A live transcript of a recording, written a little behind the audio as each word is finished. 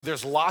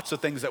There's lots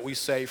of things that we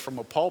say from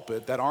a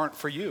pulpit that aren't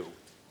for you.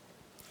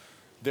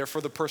 They're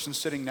for the person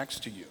sitting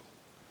next to you.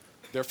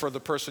 They're for the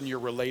person you're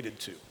related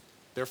to.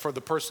 They're for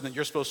the person that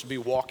you're supposed to be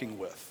walking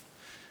with.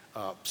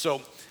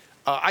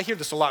 I hear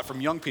this a lot from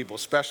young people,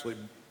 especially,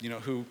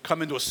 who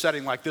come into a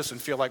setting like this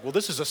and feel like, well,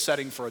 this is a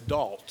setting for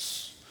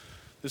adults.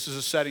 This is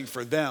a setting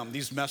for them.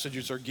 These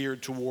messages are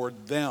geared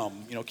toward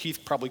them.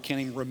 Keith probably can't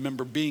even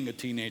remember being a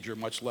teenager,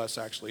 much less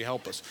actually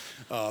help us,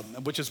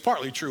 which is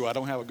partly true. I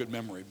don't have a good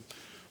memory.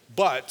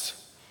 But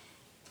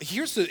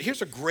here's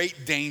a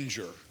great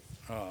danger,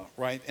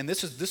 right? And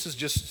this is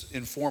just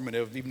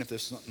informative, even if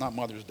it's not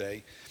Mother's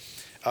Day.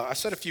 I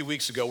said a few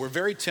weeks ago, we're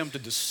very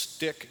tempted to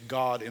stick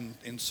God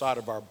inside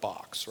of our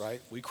box,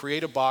 right? We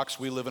create a box,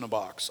 we live in a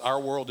box. Our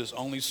world is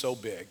only so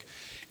big.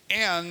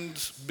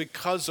 And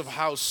because of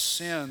how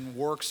sin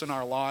works in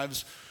our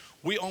lives,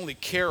 we only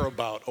care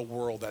about a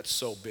world that's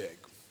so big.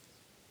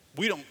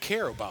 We don't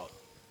care about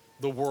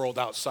the world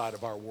outside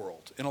of our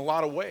world in a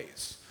lot of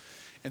ways.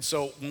 And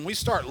so when we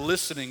start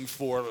listening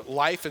for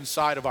life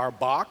inside of our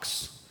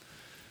box,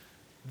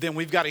 then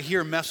we've got to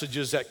hear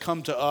messages that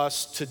come to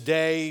us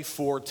today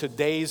for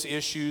today's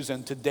issues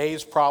and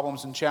today's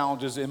problems and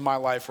challenges in my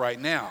life right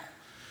now.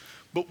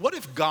 But what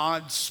if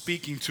God's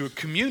speaking to a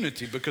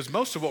community? Because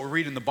most of what we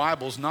read in the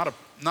Bible is not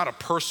a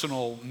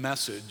personal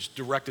message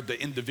directed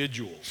to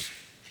individuals.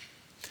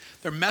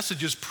 They're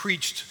messages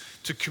preached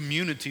to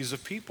communities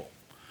of people.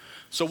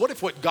 So what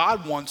if what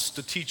God wants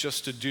to teach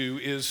us to do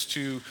is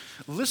to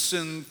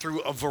listen through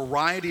a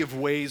variety of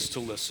ways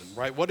to listen,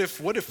 right? What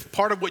if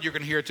part of what you're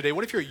going to hear today,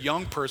 what if you're a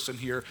young person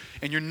here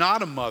and you're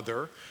not a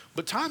mother,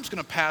 but time's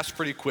going to pass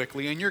pretty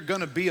quickly and you're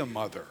going to be a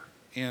mother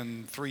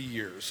in 3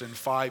 years, in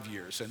 5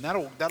 years, and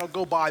that'll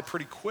go by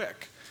pretty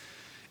quick.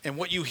 And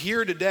what you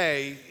hear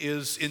today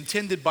is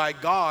intended by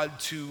God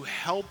to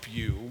help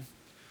you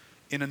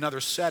in another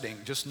setting,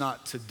 just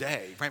not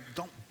today, right?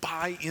 Don't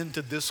buy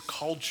into this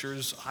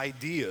culture's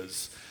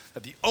ideas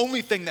that the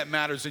only thing that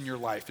matters in your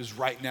life is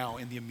right now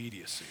in the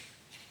immediacy.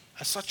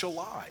 That's such a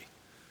lie.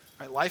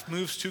 Right? Life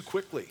moves too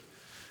quickly.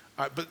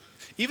 But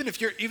even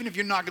if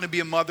you're not going to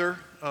be a mother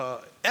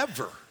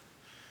ever,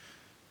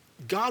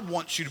 God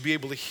wants you to be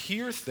able to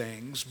hear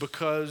things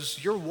because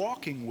you're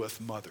walking with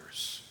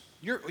mothers.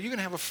 You're going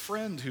to have a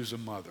friend who's a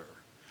mother.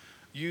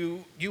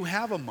 You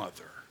have a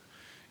mother.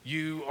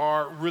 You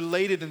are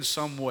related in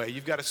some way.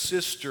 You've got a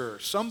sister.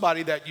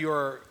 Somebody that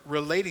you're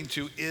relating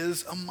to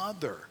is a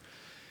mother.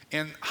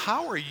 And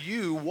how are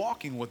you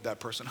walking with that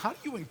person? How do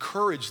you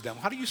encourage them?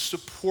 How do you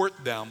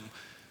support them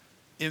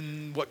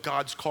in what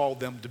God's called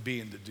them to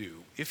be and to do?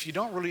 If you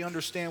don't really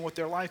understand what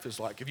their life is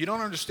like, if you don't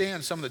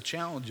understand some of the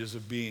challenges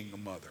of being a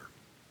mother.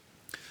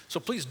 So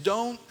please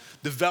don't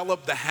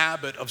develop the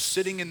habit of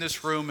sitting in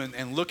this room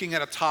and looking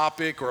at a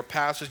topic or a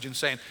passage and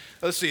saying,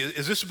 let's see,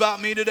 is this about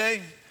me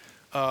today?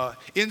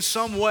 In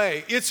some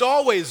way, it's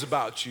always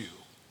about you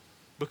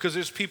because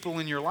there's people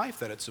in your life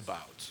that it's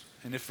about.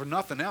 And if for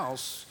nothing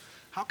else,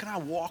 how can I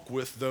walk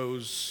with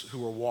those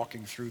who are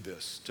walking through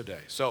this today?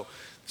 So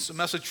it's a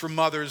message for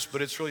mothers,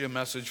 but it's really a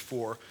message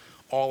for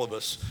all of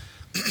us.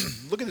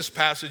 Look at this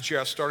passage here.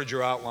 I started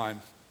your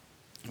outline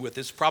with.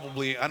 It's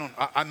probably,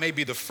 I may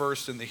be the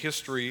first in the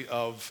history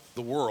of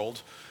the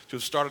world to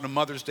have started a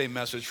Mother's Day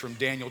message from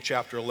Daniel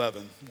chapter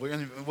 11. We'll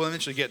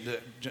eventually get into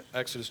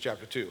Exodus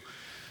chapter 2.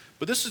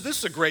 But this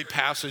is a great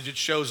passage. It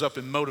shows up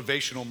in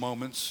motivational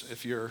moments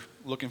if you're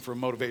looking for a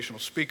motivational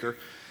speaker.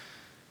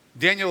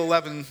 Daniel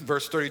 11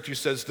 verse 32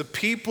 says, "The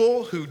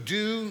people who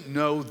do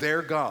know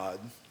their God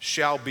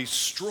shall be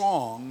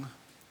strong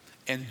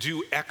and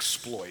do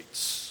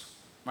exploits."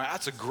 Right?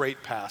 That's a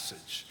great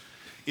passage.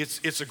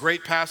 It's a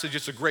great passage.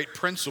 It's a great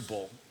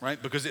principle,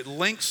 right? Because it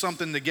links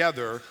something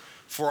together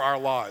for our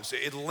lives.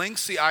 It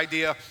links the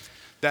idea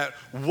that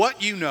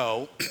what you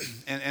know,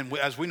 and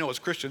as we know as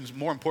Christians,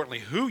 more importantly,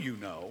 who you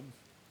know,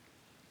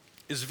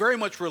 is very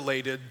much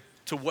related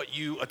to what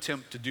you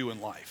attempt to do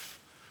in life.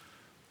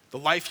 The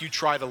life you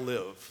try to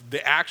live,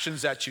 the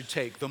actions that you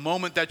take, the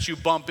moment that you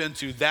bump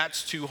into,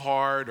 that's too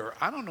hard, or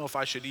I don't know if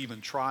I should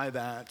even try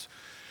that.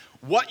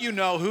 What you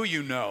know, who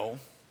you know,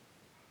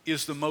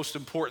 is the most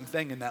important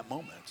thing in that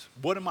moment.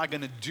 What am I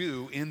going to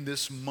do in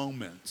this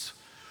moment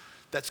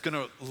that's going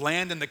to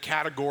land in the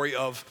category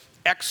of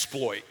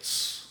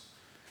exploits?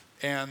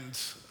 And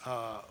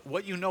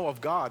what you know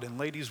of God, and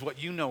ladies, what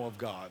you know of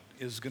God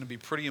is going to be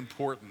pretty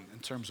important in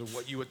terms of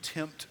what you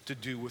attempt to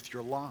do with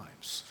your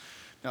lives.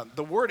 Now,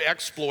 the word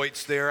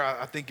exploits there,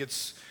 I think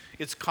it's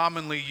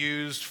commonly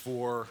used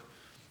for,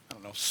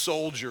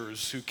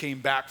 soldiers who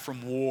came back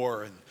from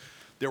war, and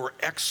there were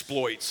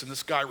exploits, and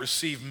this guy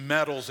received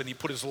medals, and he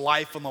put his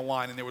life on the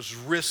line, and there was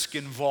risk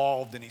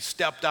involved, and he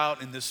stepped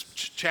out in this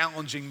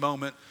challenging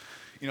moment.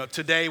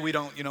 Today we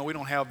don't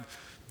have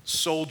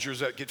soldiers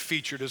that get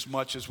featured as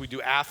much as we do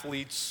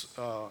athletes.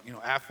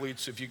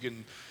 Athletes, if you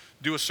can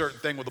do a certain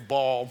thing with a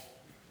ball,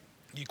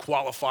 you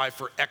qualify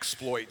for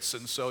exploits.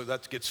 And so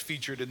that gets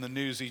featured in the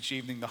news each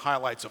evening, the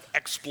highlights of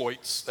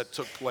exploits that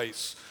took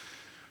place.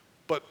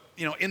 But,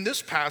 in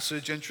this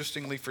passage,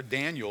 interestingly for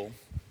Daniel,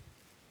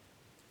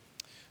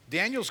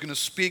 Daniel's going to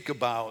speak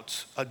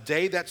about a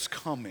day that's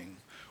coming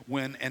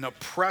when an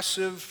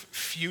oppressive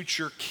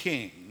future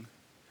king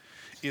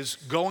is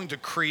going to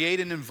create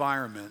an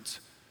environment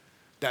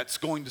that's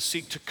going to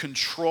seek to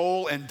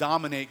control and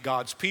dominate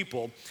God's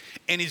people.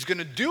 And he's going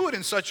to do it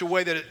in such a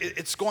way that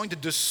it's going to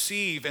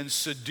deceive and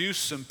seduce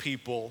some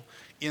people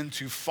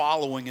into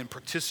following and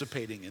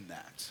participating in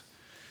that.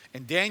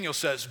 And Daniel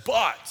says,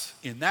 but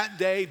in that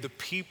day, the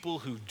people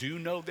who do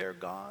know their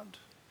God,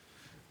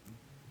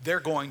 they're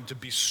going to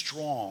be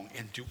strong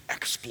and do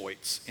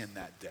exploits in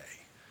that day.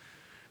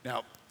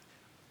 Now,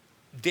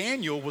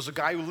 Daniel was a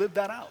guy who lived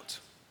that out.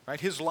 Right?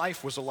 His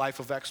life was a life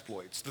of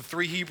exploits. The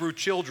 3 Hebrew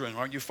children,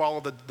 right? You follow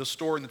the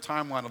story and the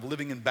timeline of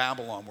living in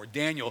Babylon, where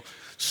Daniel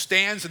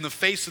stands in the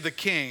face of the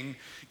king,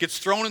 gets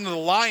thrown into the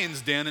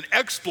lion's den, and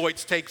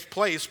exploits takes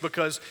place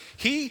because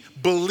he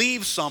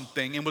believed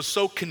something and was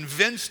so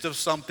convinced of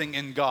something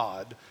in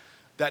God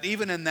that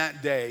even in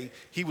that day,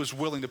 he was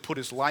willing to put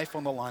his life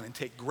on the line and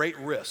take great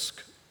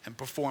risk and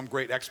perform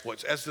great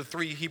exploits, as the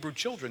 3 Hebrew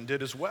children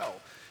did as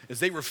well. As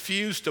they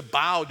refused to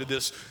bow to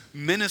this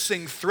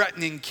menacing,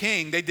 threatening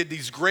king, they did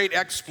these great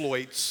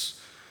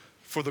exploits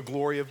for the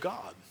glory of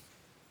God.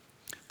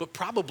 But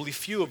probably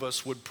few of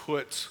us would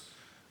put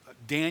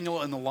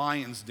Daniel in the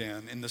lion's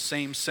den in the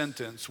same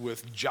sentence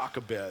with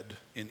Jochebed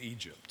in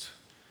Egypt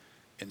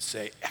and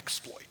say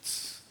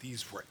exploits.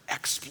 These were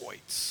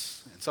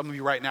exploits. And some of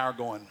you right now are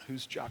going,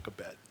 who's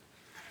Jochebed?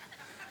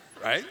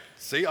 Right?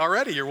 See,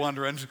 already you're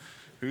wondering,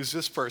 who's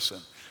this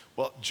person?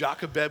 Well,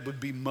 Jochebed would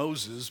be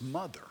Moses'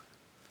 mother.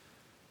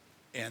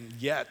 And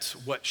yet,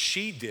 what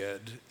she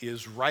did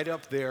is right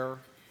up there,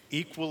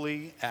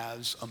 equally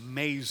as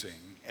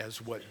amazing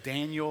as what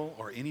Daniel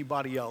or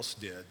anybody else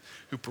did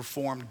who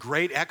performed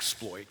great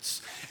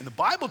exploits. And the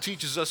Bible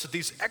teaches us that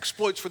these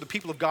exploits for the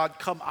people of God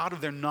come out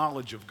of their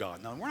knowledge of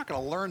God. Now, we're not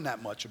going to learn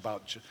that much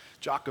about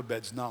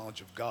Jochebed's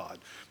knowledge of God,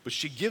 but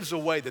she gives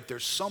away that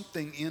there's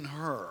something in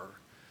her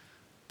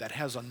that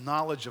has a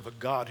knowledge of a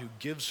God who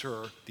gives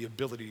her the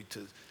ability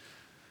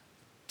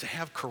to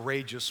have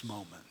courageous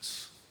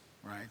moments,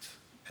 right?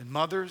 And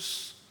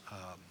mothers,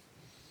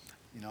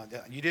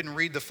 you didn't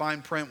read the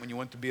fine print when you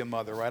went to be a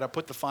mother, right? I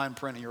put the fine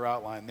print in your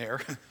outline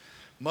there.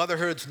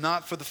 Motherhood's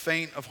not for the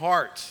faint of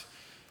heart.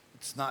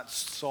 It's not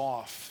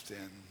soft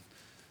and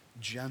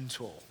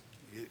gentle.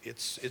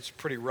 It's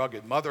pretty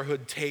rugged.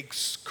 Motherhood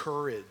takes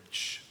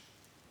courage,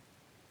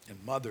 and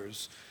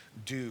mothers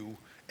do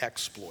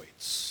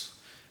exploits.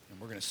 And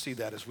we're going to see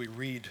that as we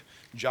read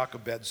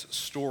Jochebed's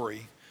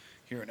story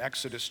here in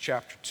Exodus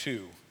chapter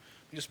 2.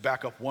 Just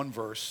back up one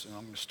verse, and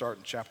I'm going to start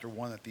in chapter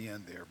 1 at the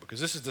end there, because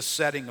this is the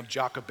setting of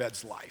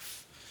Jochebed's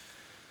life.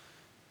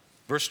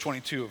 Verse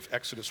 22 of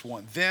Exodus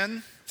 1.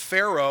 Then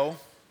Pharaoh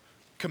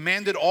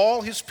commanded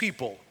all his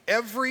people,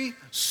 every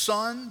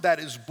son that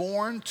is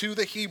born to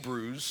the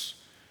Hebrews,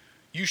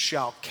 you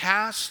shall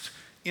cast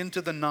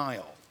into the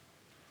Nile.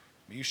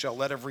 You shall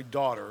let every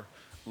daughter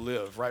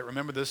live, right?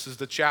 Remember, this is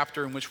the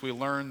chapter in which we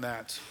learn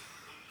that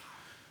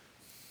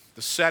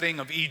the setting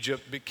of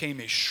Egypt became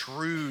a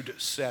shrewd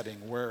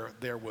setting where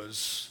there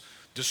was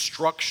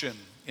destruction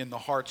in the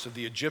hearts of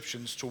the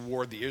Egyptians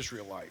toward the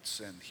Israelites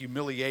and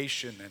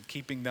humiliation and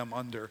keeping them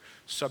under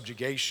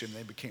subjugation.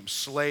 They became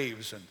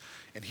slaves,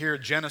 and here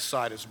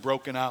genocide is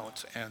broken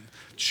out and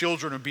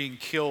children are being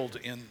killed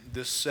in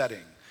this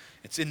setting.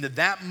 It's into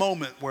that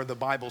moment where the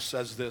Bible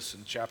says this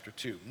in chapter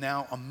 2.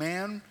 Now a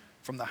man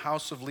from the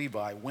house of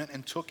Levi went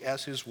and took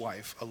as his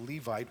wife a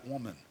Levite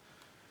woman.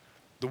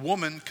 The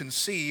woman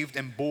conceived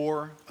and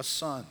bore a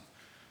son.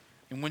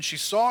 And when she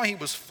saw he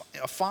was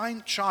a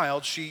fine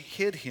child, she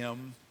hid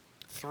him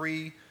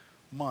 3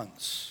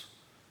 months.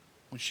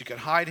 When she could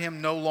hide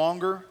him no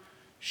longer,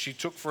 she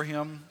took for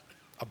him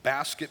a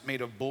basket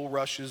made of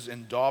bulrushes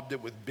and daubed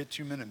it with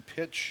bitumen and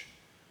pitch.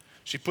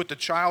 She put the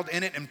child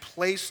in it and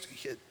placed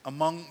it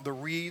among the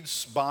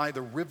reeds by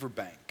the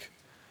riverbank.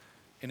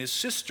 And his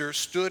sister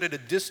stood at a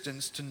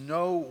distance to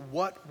know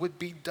what would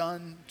be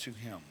done to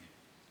him.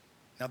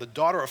 Now the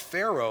daughter of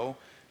Pharaoh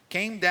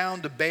came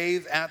down to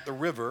bathe at the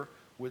river,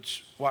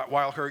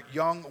 while her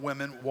young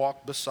women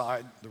walked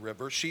beside the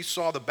river. She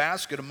saw the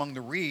basket among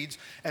the reeds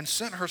and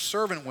sent her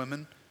servant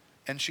women,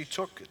 and she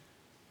took it.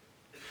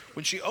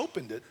 When she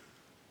opened it,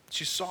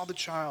 she saw the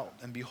child,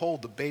 and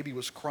behold, the baby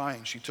was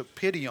crying. She took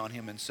pity on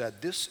him and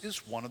said, "This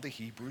is one of the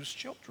Hebrews'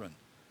 children."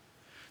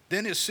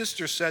 Then his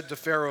sister said to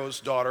Pharaoh's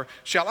daughter,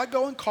 "Shall I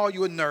go and call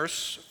you a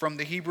nurse from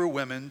the Hebrew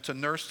women to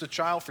nurse the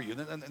child for you?"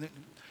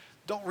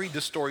 Don't read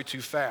this story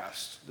too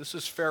fast. This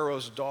is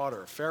Pharaoh's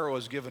daughter. Pharaoh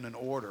has given an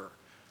order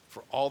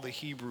for all the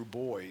Hebrew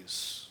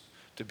boys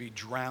to be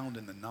drowned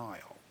in the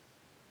Nile.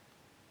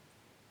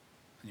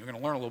 And you're going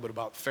to learn a little bit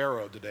about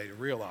Pharaoh today to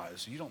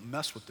realize you don't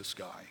mess with this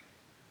guy.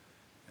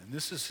 And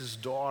this is his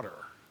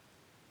daughter.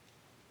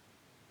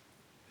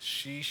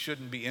 She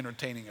shouldn't be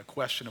entertaining a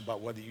question about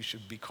whether you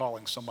should be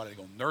calling somebody to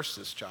go nurse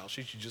this child.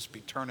 She should just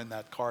be turning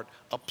that cart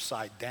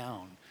upside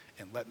down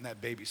and letting that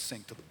baby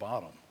sink to the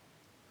bottom.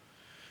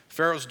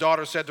 Pharaoh's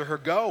daughter said to her,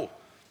 "Go."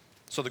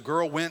 So the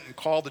girl went and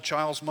called the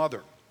child's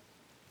mother.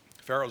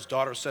 Pharaoh's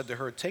daughter said to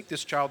her, "Take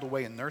this child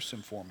away and nurse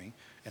him for me,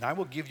 and I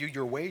will give you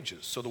your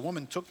wages." So the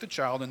woman took the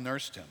child and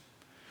nursed him.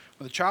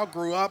 When the child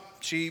grew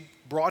up, she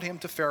brought him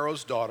to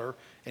Pharaoh's daughter,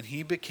 and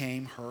he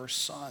became her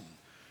son.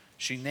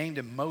 She named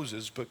him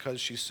Moses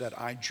because she said,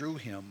 "I drew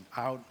him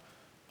out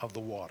of the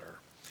water."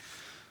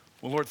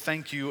 Well, Lord,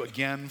 thank you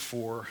again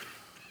for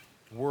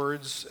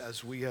words,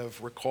 as we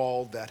have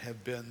recalled, that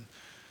have been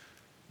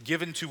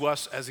given to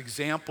us as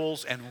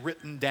examples and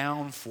written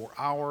down for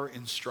our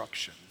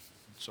instruction.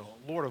 So,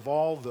 Lord, of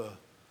all the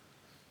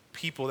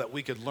people that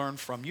we could learn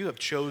from, you have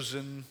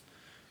chosen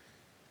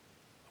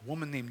a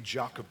woman named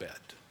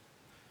Jochebed.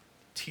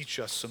 Teach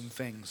us some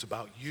things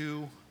about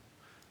you,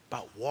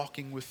 about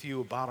walking with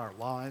you, about our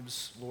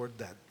lives, Lord,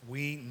 that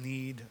we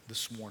need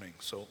this morning.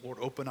 So, Lord,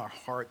 open our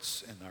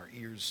hearts and our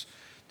ears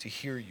to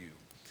hear you.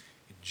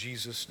 In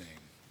Jesus'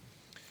 name,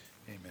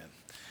 amen.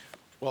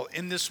 Well,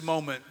 in this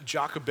moment,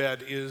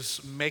 Jochebed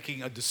is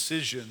making a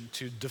decision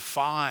to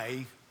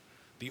defy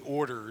the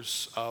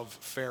orders of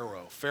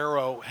Pharaoh.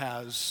 Pharaoh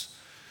has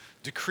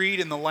decreed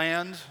in the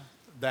land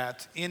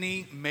that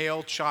any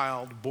male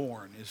child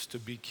born is to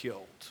be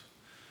killed.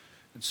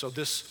 And so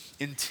this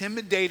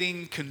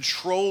intimidating,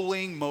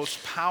 controlling,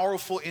 most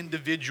powerful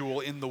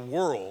individual in the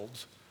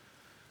world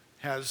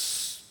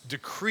has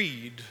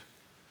decreed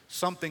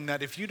something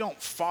that, if you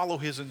don't follow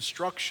his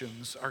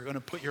instructions, are going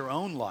to put your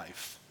own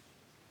life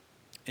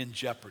in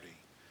jeopardy.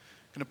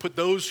 Going to put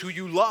those who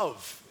you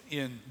love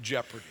in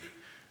jeopardy.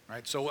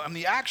 Right? So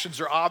the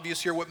actions are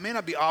obvious here. What may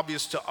not be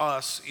obvious to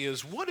us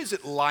is, what is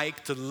it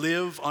like to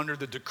live under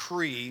the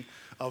decree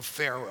of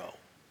Pharaoh?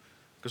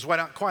 Because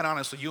quite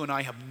honestly, you and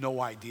I have no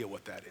idea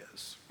what that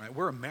is. Right?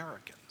 We're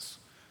Americans.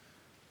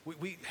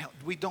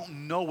 We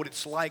don't know what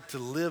it's like to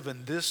live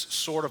in this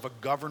sort of a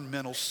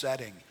governmental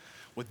setting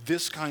with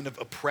this kind of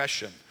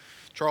oppression.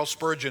 Charles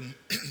Spurgeon,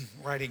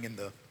 writing in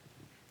the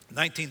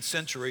 19th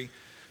century,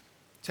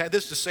 had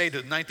this to say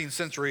to 19th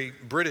century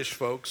British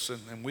folks,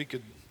 and we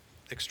could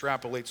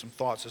extrapolate some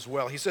thoughts as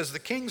well. He says, "The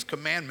king's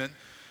commandment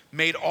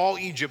made all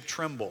Egypt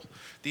tremble.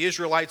 The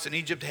Israelites in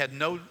Egypt had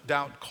no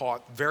doubt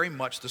caught very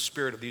much the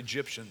spirit of the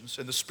Egyptians,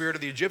 and the spirit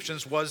of the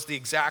Egyptians was the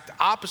exact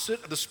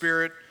opposite of the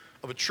spirit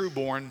of a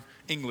true-born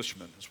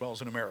Englishman, as well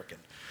as an American.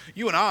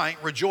 You and I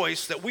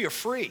rejoice that we are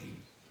free.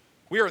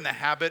 We are in the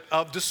habit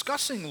of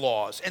discussing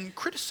laws and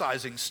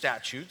criticizing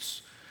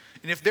statutes,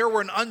 and if there were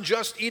an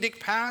unjust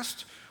edict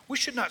passed, we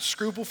should not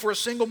scruple for a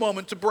single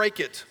moment to break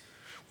it.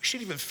 We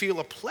should even feel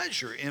a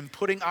pleasure in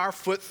putting our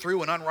foot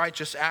through an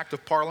unrighteous act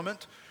of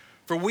Parliament,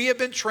 for we have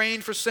been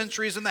trained for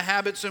centuries in the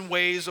habits and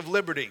ways of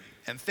liberty,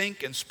 and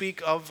think and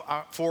speak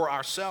for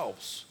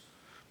ourselves.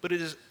 But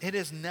it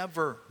has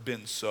never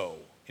been so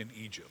in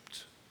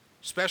Egypt.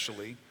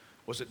 Especially,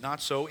 was it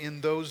not so in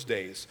those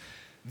days?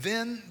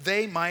 Then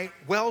they might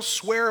well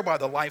swear by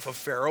the life of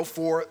Pharaoh,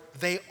 for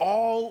they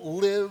all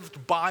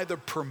lived by the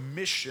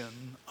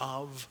permission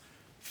of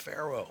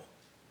Pharaoh.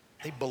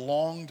 They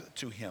belonged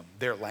to him,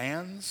 their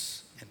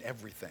lands and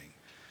everything.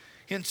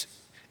 Hence,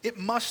 it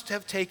must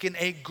have taken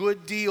a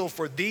good deal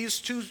for these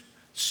two,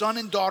 son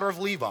and daughter of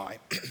Levi,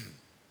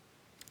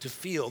 to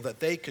feel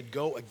that they could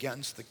go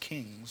against the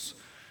king's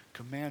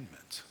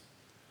commandment.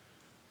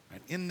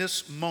 And in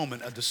this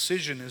moment, a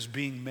decision is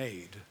being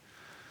made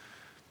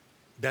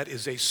that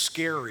is a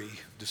scary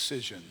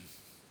decision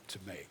to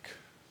make.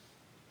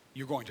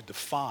 You're going to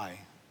defy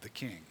the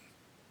king.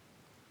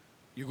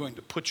 You're going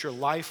to put your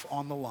life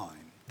on the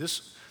line.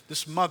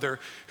 This mother,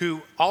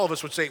 who all of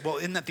us would say, well,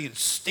 isn't that the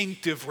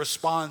instinctive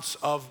response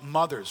of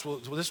mothers? Well,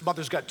 this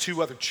mother's got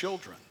two other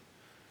children.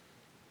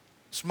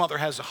 This mother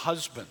has a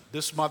husband.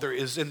 This mother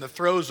is in the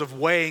throes of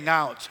weighing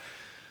out,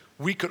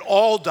 we could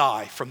all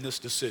die from this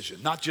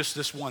decision, not just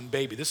this one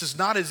baby. This is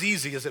not as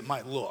easy as it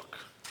might look.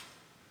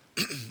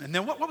 And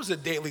then what was the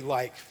daily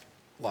life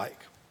like?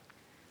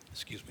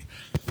 Excuse me.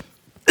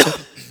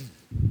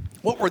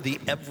 What were the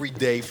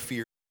everyday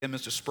fears? And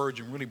Mr.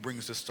 Spurgeon really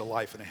brings this to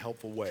life in a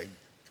helpful way.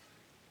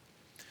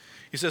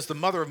 He says, the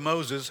mother of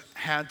Moses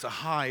had to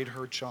hide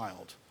her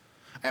child.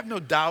 I have no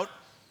doubt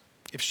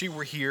if she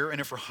were here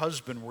and if her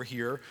husband were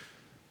here,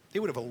 they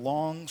would have a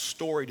long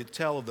story to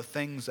tell of the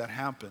things that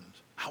happened.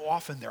 How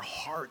often their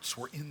hearts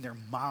were in their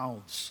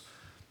mouths.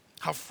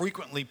 How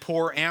frequently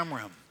poor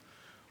Amram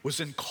was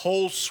in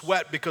cold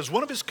sweat because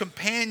one of his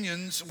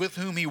companions with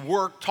whom he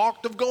worked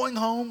talked of going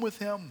home with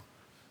him.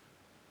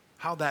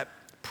 How that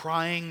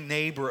prying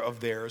neighbor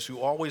of theirs who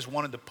always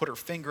wanted to put her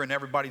finger in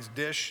everybody's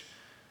dish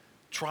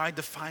tried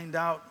to find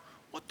out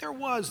what there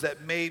was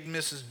that made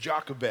Mrs.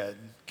 Jochebed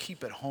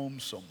keep at home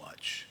so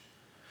much.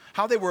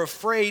 How they were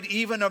afraid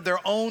even of their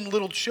own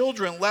little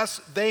children,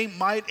 lest they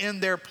might in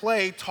their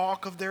play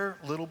talk of their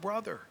little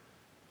brother.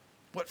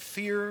 What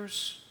fear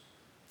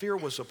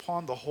was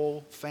upon the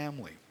whole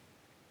family,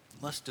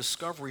 lest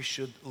discovery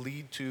should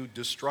lead to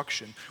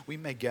destruction. We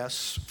may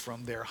guess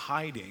from their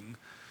hiding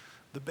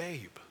the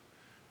babe.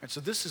 And so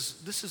this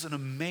is an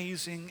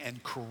amazing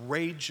and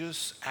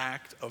courageous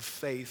act of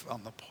faith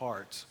on the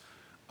part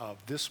of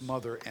this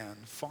mother and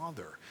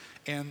father.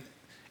 And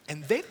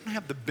they didn't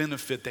have the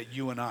benefit that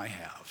you and I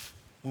have.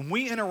 When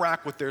we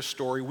interact with their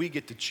story, we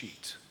get to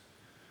cheat.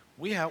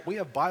 We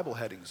have Bible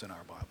headings in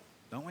our Bible,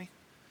 don't we?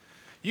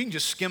 You can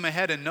just skim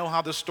ahead and know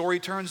how the story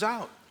turns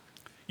out.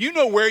 You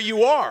know where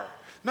you are.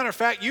 Matter of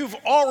fact, you've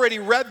already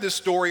read this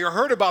story or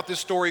heard about this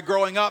story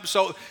growing up.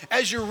 So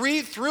as you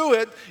read through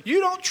it, you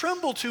don't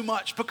tremble too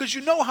much because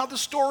you know how the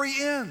story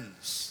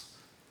ends.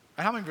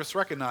 And how many of us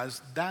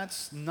recognize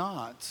that's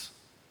not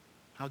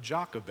how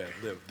Jochebed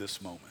lived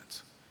this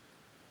moment?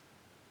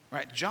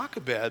 Right?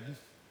 Jochebed,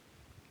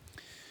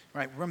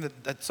 right, remember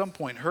that at some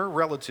point her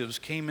relatives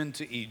came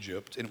into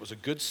Egypt and it was a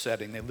good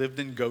setting. They lived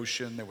in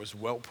Goshen. There was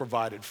well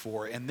provided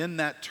for. And then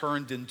that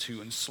turned into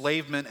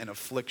enslavement and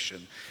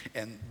affliction.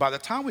 And by the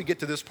time we get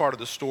to this part of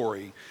the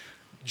story,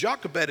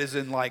 Jochebed is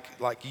in like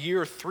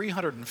year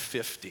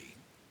 350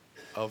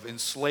 of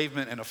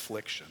enslavement and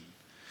affliction.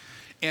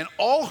 And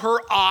all her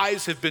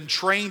eyes have been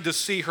trained to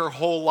see her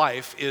whole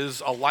life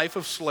is a life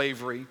of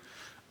slavery,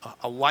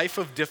 a life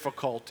of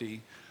difficulty,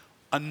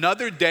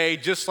 another day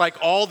just like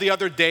all the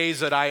other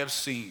days that I have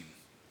seen.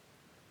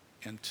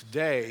 And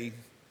today,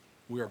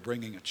 we are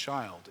bringing a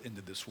child into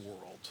this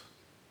world.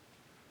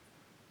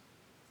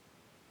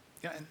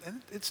 Yeah,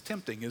 and it's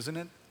tempting, isn't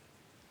it?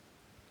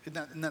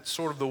 Isn't that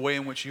sort of the way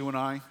in which you and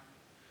I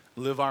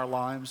live our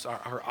lives?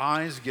 Our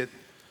eyes get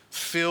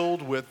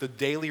filled with the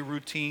daily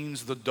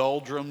routines, the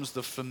doldrums,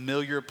 the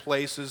familiar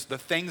places, the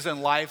things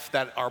in life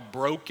that are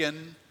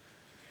broken.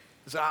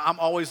 I'm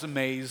always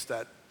amazed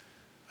that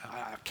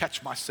I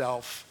catch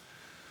myself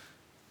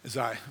as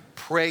I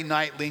pray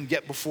nightly and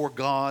get before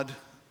God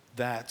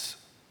that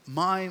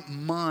my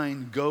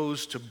mind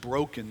goes to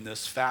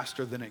brokenness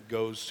faster than it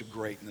goes to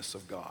greatness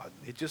of God.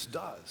 It just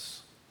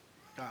does.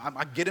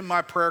 I get in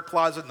my prayer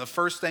closet and the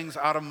first things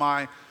out of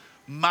my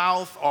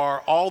mouth are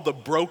all the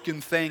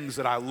broken things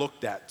that I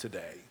looked at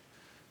today.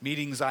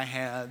 Meetings I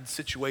had,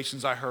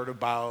 situations I heard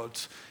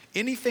about,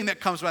 anything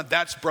that comes about,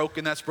 that's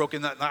broken, that's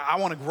broken. I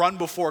want to run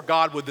before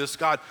God with this.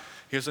 God,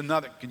 here's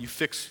another. Can you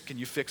fix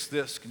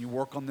this? Can you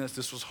work on this?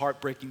 This was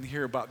heartbreaking to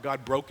hear about.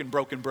 God, broken.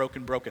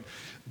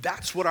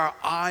 That's what our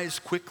eyes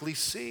quickly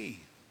see.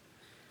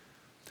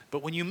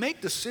 But when you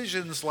make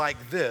decisions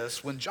like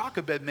this, when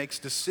Jochebed makes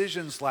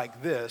decisions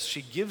like this,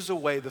 she gives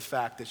away the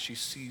fact that she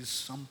sees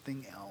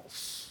something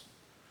else.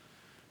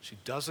 She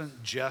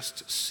doesn't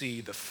just see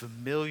the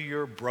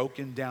familiar,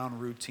 broken down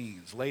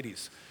routines.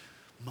 Ladies,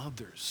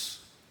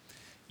 mothers,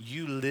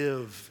 you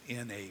live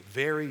in a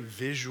very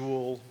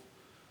visual,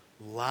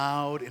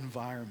 loud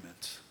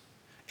environment.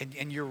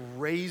 And you're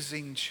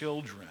raising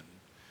children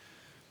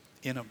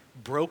in a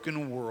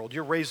broken world.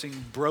 You're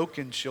raising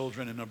broken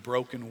children in a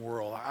broken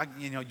world.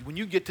 When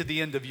you get to the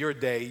end of your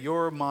day,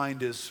 your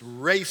mind is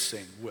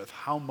racing with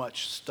how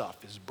much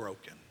stuff is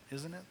broken,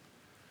 isn't it?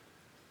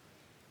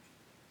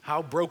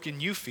 How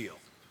broken you feel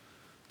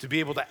to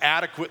be able to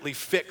adequately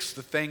fix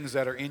the things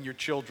that are in your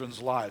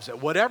children's lives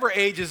at whatever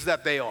ages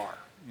that they are.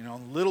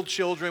 Little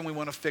children, we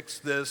want to fix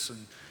this,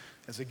 and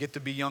as they get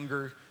to be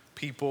younger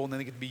people, and then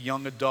they get to be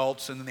young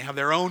adults, and then they have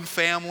their own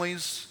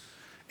families,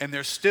 and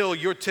they're still,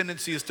 your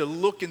tendency is to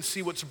look and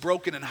see what's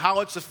broken and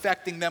how it's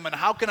affecting them, and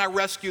how can I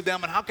rescue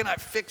them, and how can I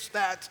fix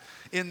that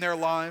in their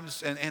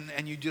lives,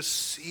 and you just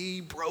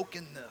see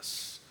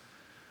brokenness.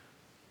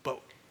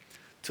 But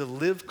to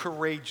live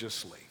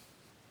courageously,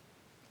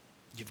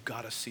 you've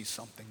got to see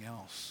something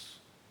else.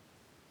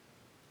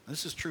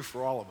 This is true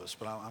for all of us,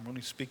 but I'm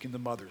only speaking to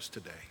mothers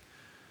today.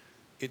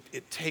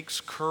 It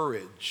takes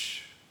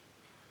courage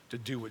to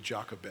do what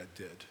Jochebed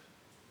did.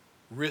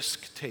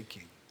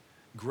 Risk-taking,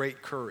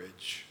 great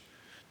courage.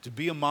 To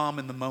be a mom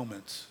in the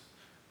moment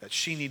that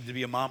she needed to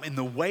be a mom, in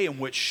the way in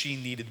which she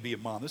needed to be a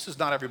mom. This is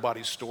not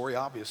everybody's story,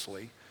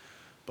 obviously.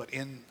 But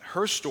in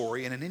her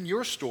story and in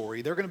your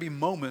story, there are going to be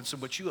moments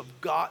in which you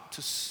have got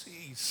to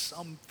see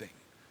something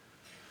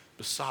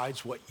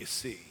besides what you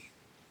see,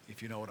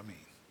 if you know what I mean,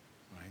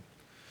 right?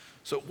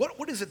 So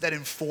what is it that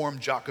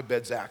informed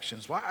Jochebed's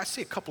actions? Well, I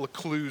see a couple of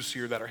clues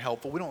here that are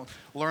helpful. We don't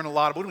learn a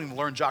lot. We don't even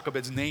learn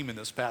Jochebed's name in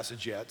this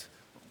passage yet.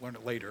 We'll learn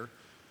it later.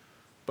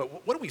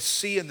 But what do we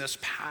see in this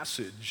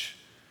passage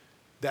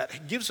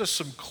that gives us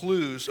some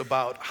clues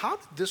about how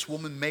did this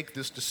woman make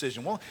this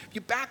decision? Well, if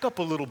you back up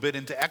a little bit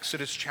into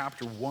Exodus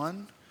chapter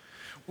 1,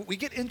 we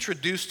get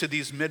introduced to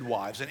these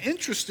midwives. And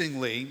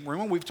interestingly,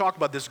 remember we've talked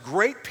about this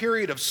great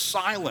period of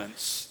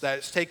silence that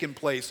has taken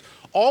place.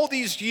 All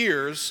these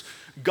years,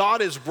 God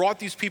has brought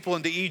these people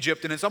into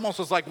Egypt, and it's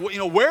almost like,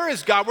 where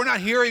is God? We're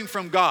not hearing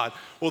from God.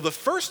 Well, the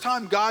first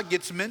time God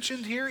gets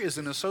mentioned here is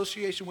in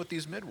association with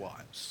these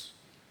midwives.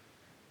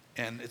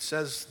 And it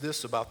says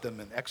this about them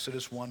in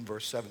Exodus 1,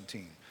 verse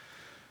 17.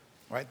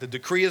 Right? The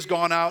decree has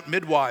gone out.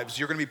 Midwives,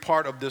 you're going to be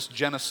part of this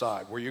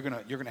genocide where you're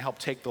going to help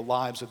take the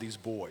lives of these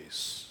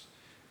boys.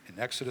 And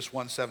Exodus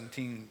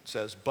 1:17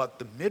 says, but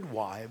the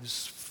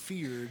midwives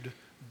feared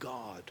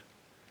God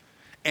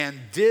and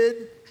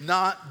did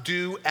not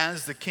do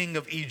as the king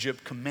of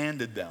Egypt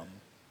commanded them,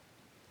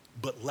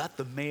 but let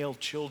the male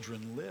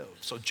children live.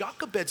 So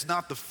Jochebed's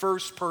not the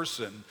first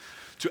person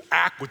to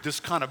act with this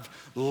kind of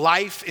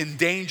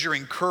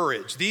life-endangering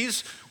courage.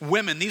 These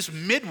women, these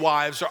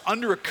midwives, are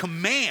under a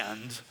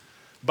command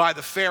by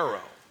the Pharaoh.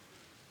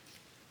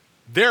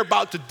 They're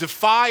about to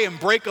defy and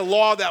break a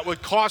law that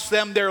would cost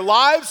them their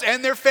lives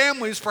and their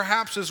families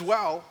perhaps as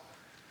well.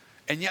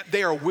 And yet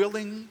they are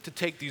willing to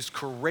take these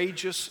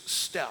courageous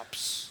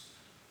steps.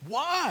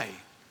 Why?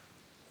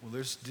 Well,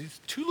 there's these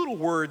two little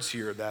words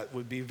here that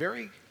would be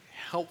very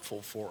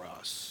helpful for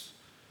us.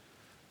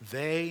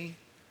 They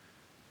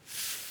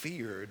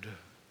feared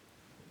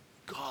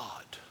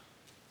God.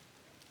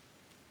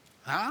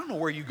 Now, I don't know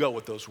where you go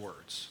with those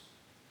words.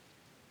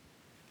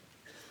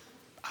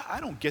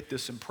 I don't get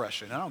this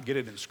impression. I don't get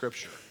it in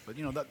Scripture. But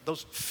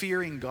those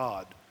fearing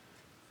God.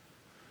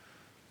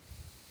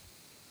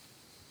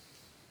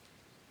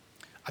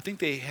 I think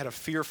they had a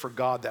fear for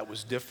God that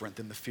was different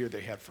than the fear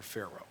they had for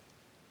Pharaoh.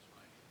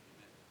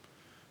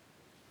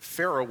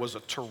 Pharaoh was a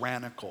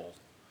tyrannical,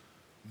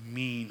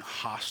 mean,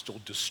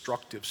 hostile,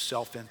 destructive,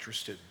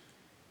 self-interested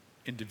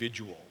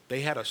individual.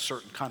 They had a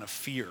certain kind of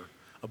fear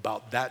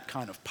about that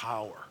kind of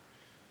power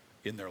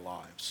in their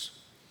lives.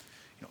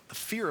 The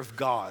fear of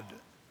God,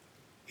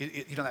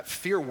 that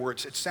fear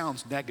word, it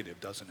sounds negative,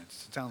 doesn't it?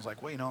 It sounds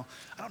like, I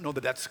don't know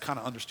that that's the kind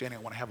of understanding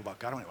I want to have about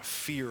God. I don't have a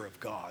fear of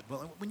God.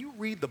 Well, when you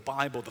read the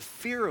Bible, the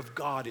fear of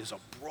God is a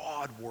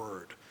broad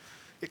word.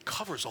 It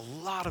covers a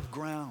lot of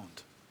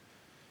ground.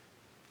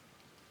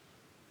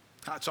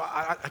 So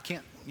I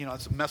can't,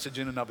 it's a message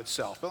in and of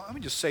itself. But let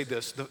me just say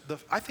this.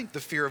 I think the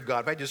fear of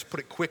God, if I just put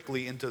it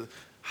quickly into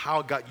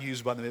how it got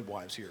used by the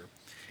midwives here,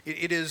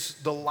 it is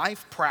the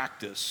life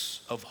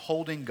practice of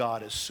holding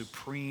God as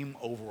supreme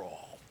over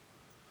all.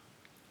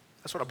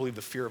 That's what I believe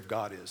the fear of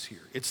God is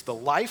here. It's the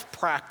life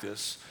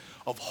practice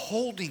of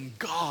holding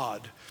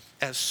God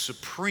as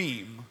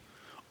supreme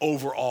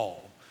over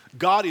all.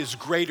 God is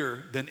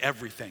greater than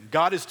everything.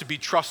 God is to be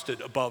trusted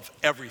above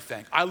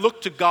everything. I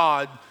look to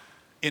God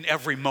in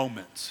every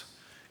moment.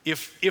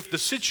 If the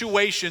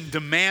situation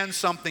demands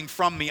something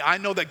from me, I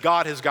know that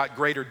God has got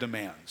greater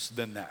demands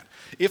than that.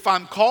 If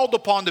I'm called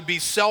upon to be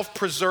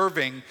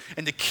self-preserving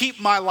and to keep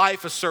my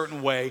life a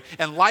certain way,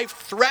 and life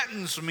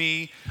threatens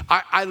me,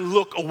 I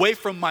look away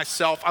from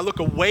myself. I look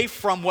away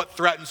from what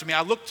threatens me.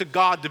 I look to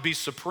God to be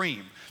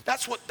supreme.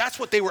 That's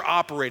what they were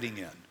operating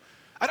in.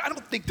 I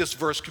don't think this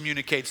verse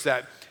communicates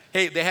that,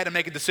 hey, they had to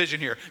make a decision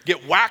here.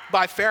 Get whacked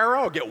by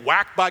Pharaoh or get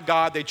whacked by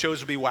God. They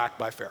chose to be whacked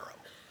by Pharaoh.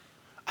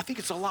 I think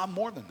it's a lot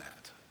more than that.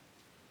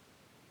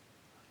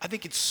 I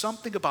think it's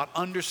something about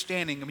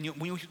understanding.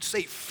 When you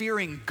say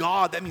fearing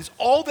God, that means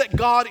all that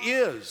God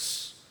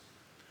is.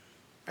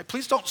 Right?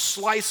 Please don't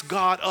slice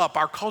God up.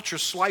 Our culture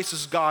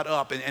slices God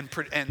up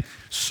and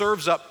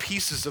serves up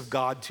pieces of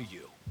God to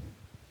you.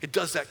 It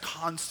does that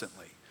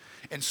constantly.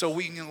 And so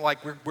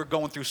we're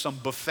going through some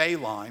buffet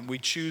line. We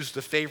choose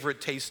the favorite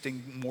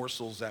tasting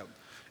morsels that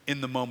in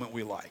the moment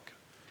we like.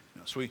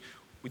 So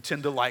we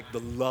tend to like the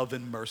love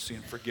and mercy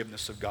and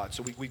forgiveness of God.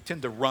 So we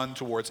tend to run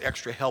towards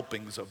extra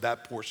helpings of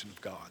that portion of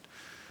God.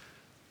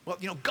 Well,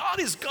 God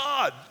is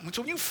God.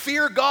 So when you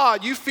fear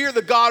God, you fear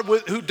the God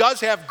who does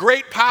have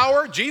great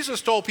power.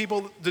 Jesus told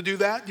people to do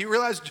that. Do you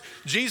realize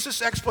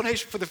Jesus'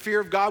 explanation for the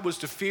fear of God was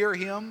to fear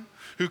him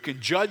who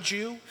can judge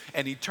you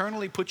and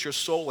eternally put your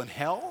soul in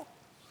hell?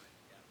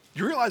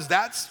 You realize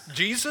that's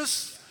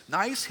Jesus?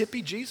 Nice,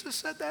 hippie Jesus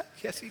said that?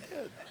 Yes, he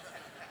did.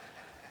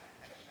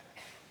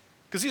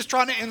 Because he's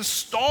trying to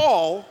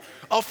install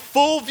a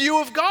full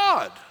view of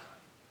God.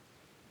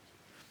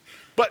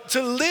 But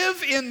to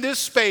live in this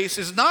space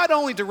is not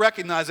only to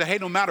recognize that, hey,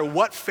 no matter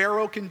what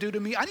Pharaoh can do to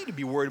me, I need to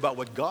be worried about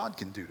what God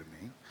can do to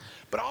me.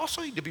 But I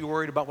also need to be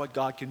worried about what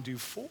God can do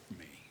for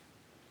me.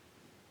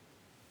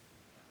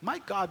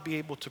 Might God be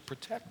able to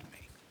protect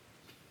me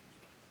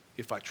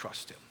if I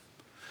trust him?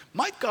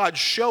 Might God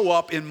show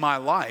up in my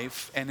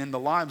life and in the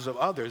lives of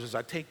others as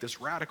I take this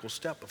radical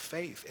step of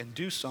faith and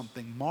do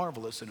something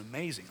marvelous and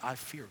amazing? I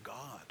fear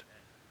God.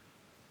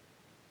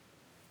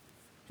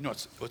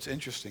 What's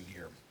interesting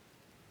here,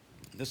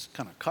 this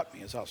kind of cut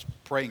me as I was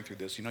praying through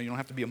this. You don't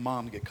have to be a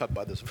mom to get cut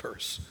by this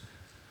verse.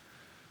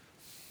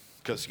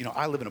 Because,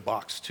 I live in a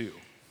box too.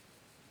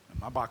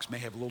 And my box may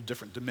have a little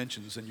different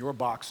dimensions than your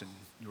box and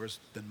yours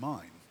than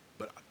mine.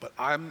 But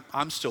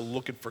I'm still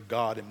looking for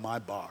God in my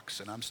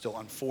box, and I'm still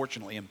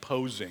unfortunately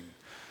imposing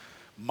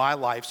my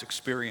life's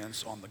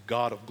experience on the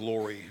God of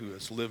glory who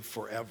has lived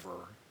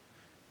forever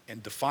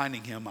and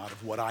defining him out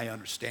of what I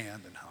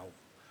understand and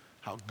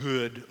how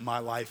good my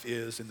life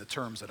is in the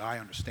terms that I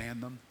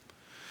understand them.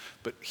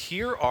 But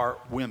here are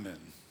women,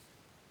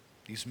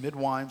 these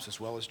midwives as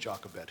well as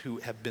Jochebed, who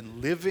have been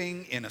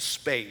living in a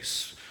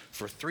space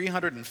for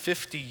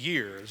 350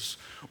 years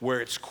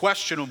where it's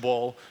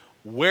questionable,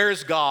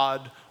 where's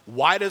God?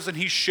 Why doesn't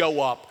he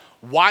show up?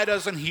 Why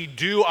doesn't he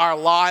do our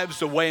lives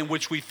the way in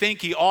which we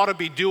think he ought to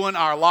be doing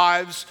our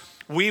lives?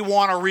 We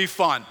want a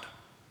refund.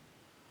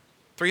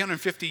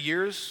 350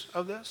 years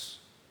of this?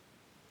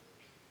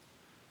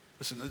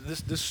 Listen,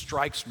 this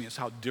strikes me as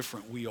how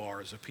different we are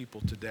as a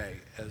people today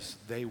as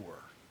they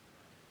were.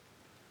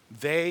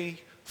 They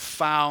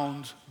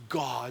found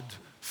God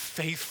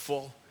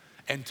faithful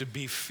and to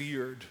be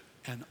feared.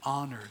 and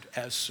honored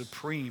as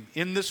supreme.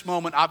 In this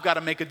moment, I've got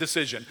to make a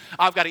decision.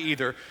 I've got to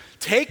either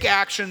take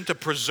action to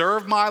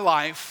preserve my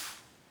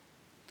life,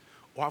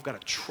 or I've got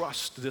to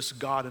trust this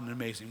God in an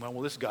amazing way.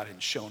 Well, this God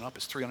hadn't shown up.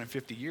 It's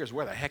 350 years.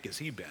 Where the heck has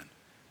he been?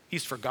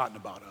 He's forgotten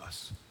about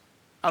us.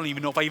 I don't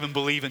even know if I even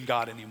believe in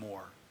God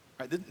anymore.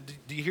 Right?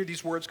 Do you hear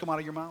these words come out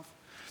of your mouth?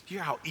 Do you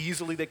hear how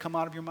easily they come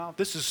out of your mouth?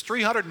 This is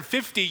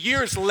 350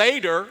 years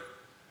later,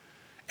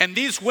 and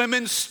these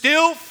women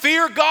still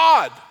fear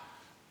God.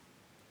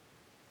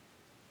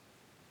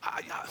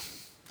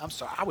 I'm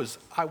sorry,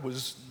 I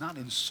was not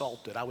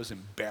insulted. I was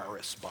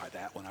embarrassed by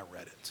that when I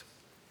read it,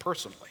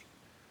 personally.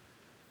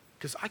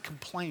 Because I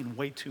complain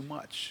way too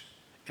much,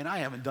 and I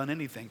haven't done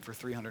anything for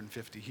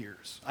 350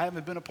 years. I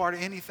haven't been a part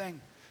of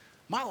anything.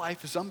 My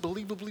life is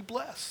unbelievably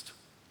blessed.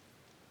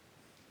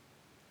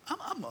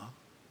 I'm a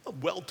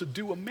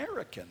well-to-do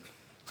American.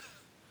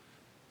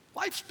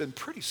 Life's been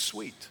pretty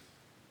sweet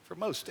for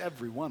most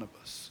every one of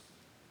us.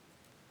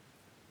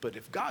 But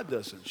if God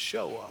doesn't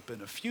show up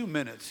in a few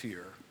minutes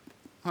here,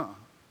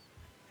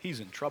 he's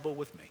in trouble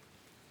with me.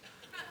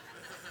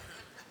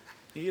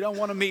 You don't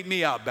want to meet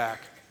me out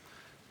back.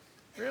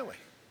 Really.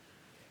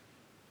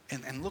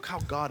 And look how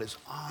God is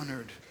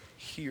honored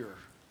here.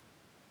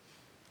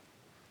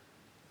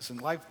 Listen,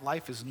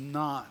 life is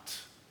not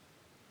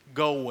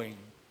going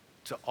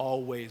to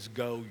always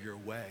go your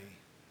way.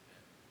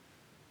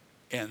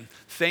 And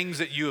things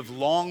that you have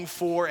longed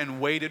for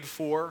and waited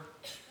for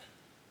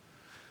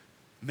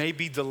may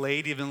be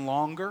delayed even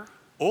longer,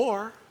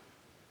 or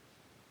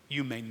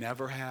you may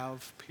never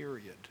have,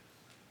 period.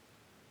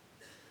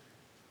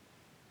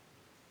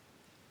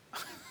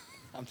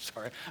 I'm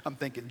sorry. I'm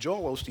thinking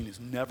Joel Osteen is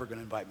never going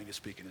to invite me to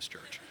speak in his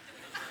church.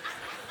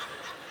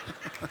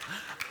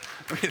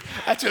 I mean,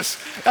 that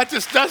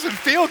just doesn't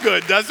feel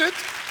good, does it?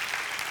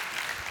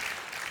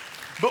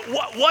 But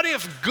what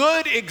if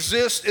good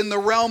exists in the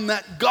realm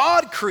that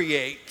God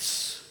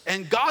creates,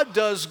 and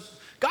God's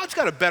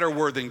got a better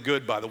word than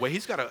good, by the way.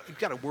 He's got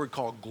a word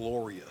called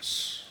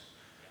glorious.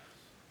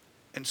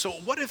 And so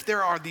what if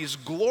there are these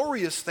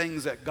glorious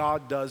things that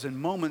God does in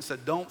moments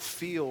that don't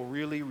feel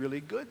really,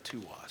 really good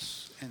to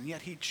us, and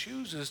yet he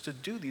chooses to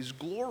do these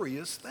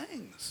glorious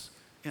things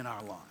in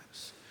our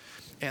lives?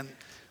 And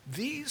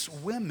these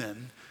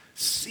women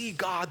see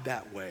God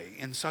that way,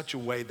 in such a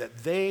way that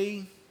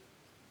they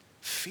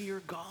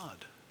fear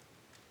God.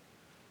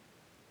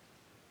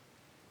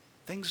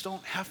 Things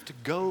don't have to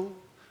go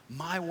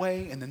my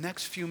way in the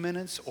next few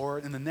minutes or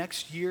in the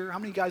next year. How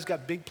many guys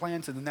got big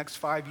plans in the next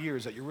 5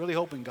 years that you're really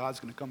hoping God's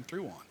going to come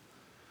through on?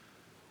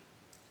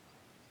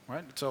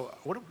 Right? So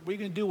what are you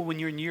going to do when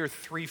you're in year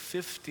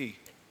 350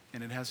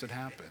 and it hasn't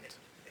happened?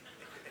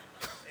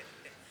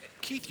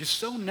 Keith, you're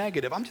so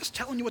negative. I'm just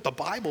telling you what the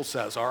Bible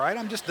says, all right?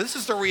 This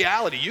is the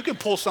reality. You can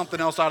pull something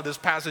else out of this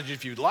passage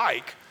if you'd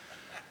like,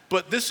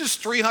 but this is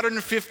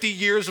 350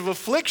 years of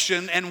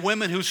affliction and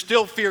women who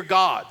still fear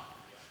God.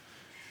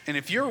 And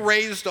if you're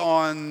raised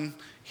on,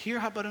 here,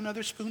 how about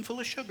another spoonful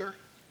of sugar?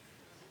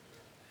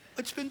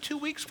 It's been 2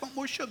 weeks, want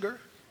more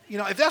sugar? You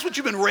know, if that's what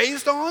you've been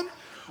raised on,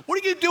 what are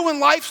you going to do when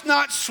life's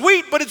not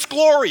sweet, but it's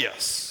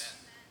glorious?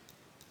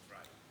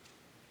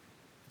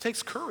 It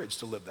takes courage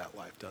to live that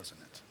life, doesn't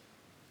it?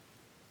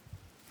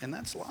 And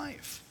that's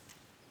life.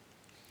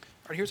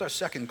 All right, here's our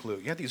second clue.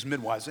 You have these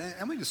midwives. And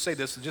let me just say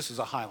this just as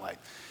a highlight.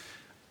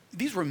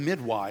 These were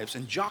midwives,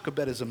 and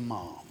Jochebed is a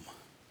mom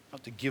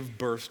about to give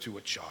birth to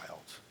a child.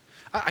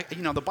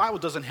 The Bible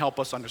doesn't help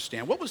us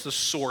understand what was the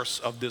source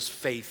of this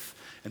faith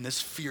and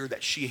this fear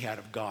that she had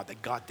of God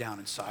that got down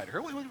inside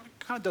her. Well, it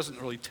kind of doesn't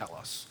really tell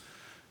us.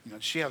 You know,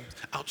 she had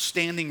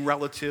outstanding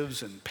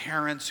relatives and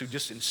parents who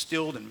just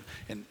instilled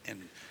and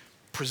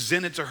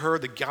presented to her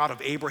the God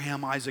of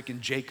Abraham, Isaac,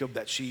 and Jacob,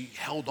 that she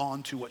held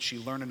on to what she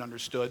learned and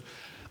understood.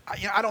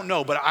 I don't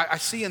know, but I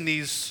see in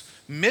these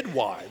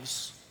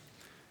midwives,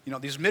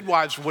 these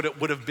midwives would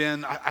have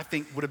been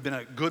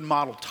a good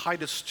model.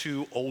 Titus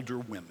 2 older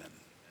women.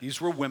 These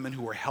were women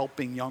who were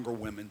helping younger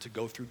women to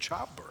go through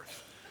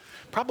childbirth.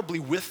 Probably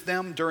with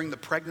them during the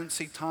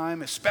pregnancy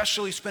time,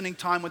 especially spending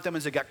time with them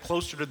as they got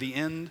closer to the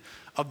end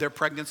of their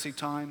pregnancy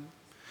time.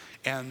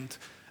 And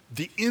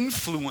the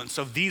influence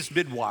of these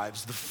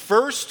midwives, the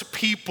first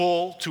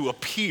people to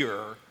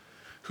appear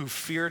who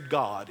feared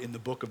God in the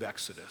book of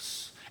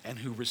Exodus and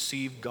who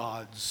received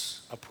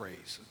God's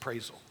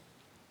appraisal,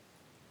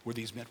 were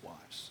these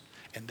midwives.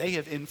 And they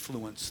have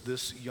influenced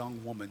this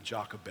young woman,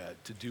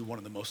 Jochebed, to do one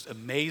of the most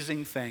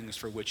amazing things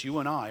for which you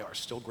and I are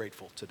still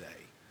grateful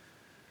today.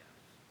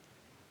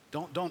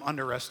 Don't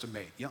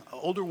underestimate.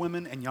 Older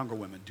women and younger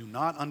women, do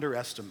not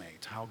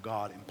underestimate how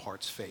God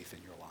imparts faith in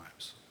your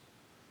lives.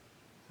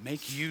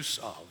 Make use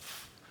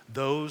of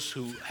those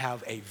who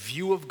have a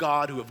view of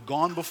God, who have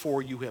gone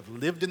before you, who have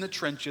lived in the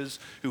trenches,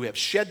 who have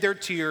shed their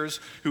tears,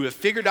 who have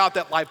figured out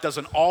that life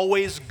doesn't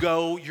always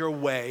go your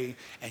way,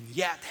 and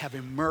yet have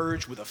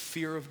emerged with a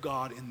fear of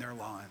God in their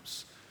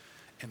lives.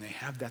 And they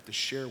have that to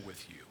share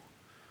with you.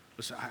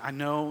 Listen, I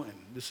know, and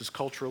this is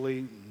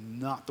culturally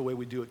not the way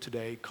we do it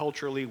today.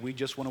 Culturally, we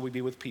just want to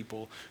be with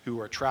people who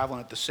are traveling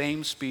at the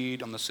same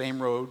speed on the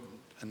same road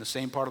in the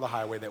same part of the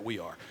highway that we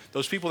are.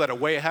 Those people that are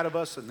way ahead of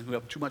us and who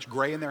have too much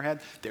gray in their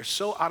head, they're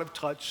so out of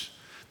touch.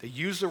 They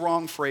use the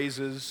wrong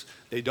phrases.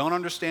 They don't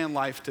understand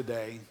life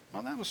today.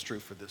 Well, that was true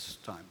for this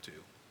time too.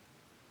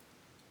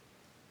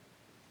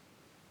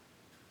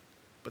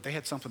 But they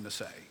had something to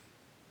say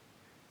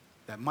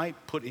that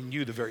might put in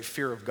you the very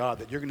fear of God,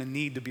 that you're going to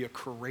need to be a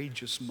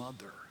courageous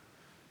mother.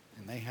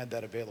 And they had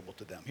that available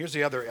to them. Here's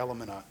the other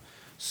element I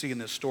see in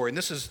this story. And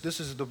this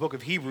is the book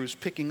of Hebrews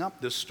picking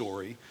up this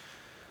story.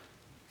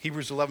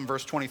 Hebrews 11,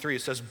 verse 23,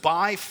 it says,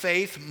 by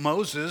faith,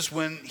 Moses,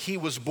 when he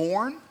was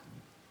born,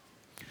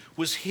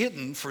 was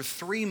hidden for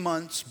 3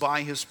 months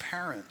by his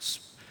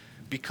parents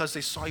because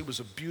they saw he was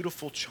a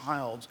beautiful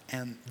child,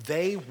 and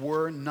they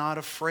were not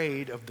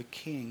afraid of the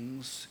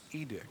king's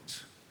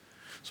edict.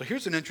 So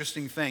here's an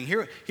interesting thing.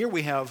 Here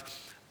we have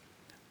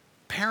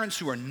parents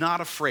who are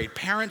not afraid,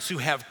 parents who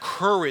have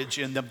courage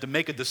in them to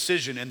make a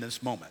decision in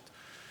this moment.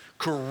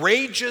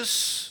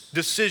 Courageous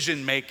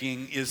decision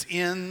making is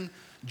in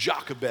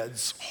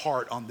Jochebed's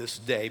heart on this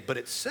day, but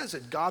it says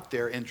it got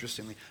there,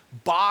 interestingly,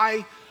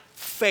 by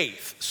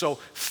faith. So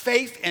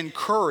faith and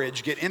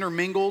courage get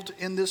intermingled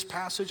in this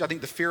passage. I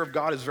think the fear of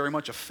God is very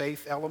much a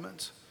faith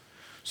element.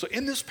 So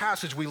in this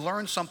passage, we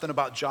learn something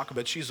about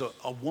Jochebed. She's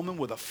a woman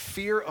with a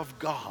fear of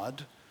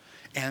God,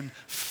 and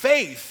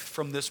faith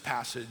from this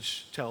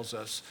passage tells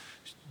us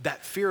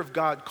that fear of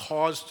God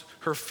caused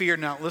her fear.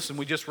 Now listen,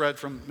 we just read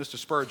from Mr.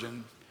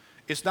 Spurgeon.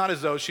 It's not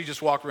as though she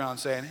just walked around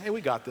saying, hey,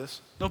 we got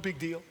this, no big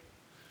deal.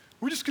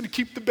 We're just going to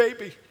keep the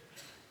baby,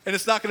 and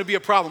it's not going to be a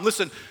problem.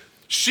 Listen,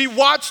 she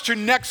watched her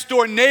next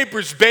door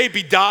neighbor's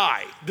baby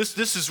die.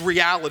 This is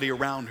reality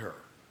around her.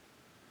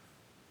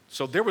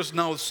 So there was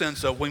no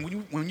sense of,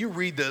 when you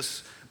read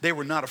this, they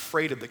were not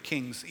afraid of the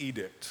king's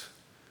edict.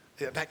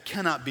 That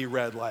cannot be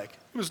read like,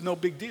 it was no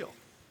big deal.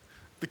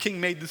 The king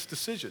made this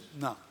decision.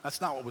 No, that's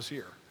not what was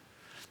here.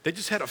 They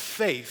just had a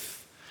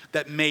faith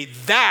that made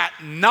that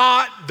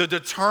not the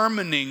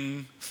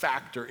determining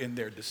factor in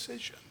their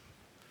decision.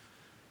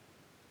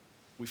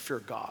 We fear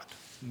God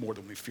more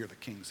than we fear the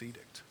king's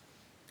edict.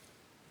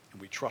 And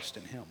we trust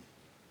in him.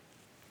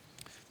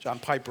 John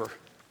Piper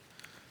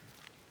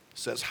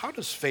says, how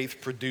does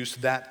faith produce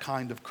that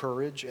kind of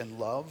courage and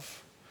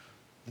love?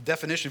 The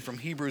definition from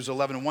Hebrews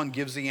 11:1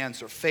 gives the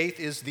answer. Faith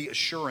is the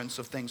assurance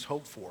of things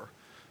hoped for.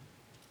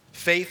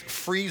 Faith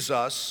frees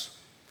us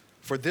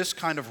for this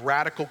kind of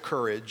radical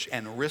courage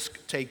and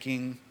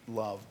risk-taking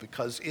love,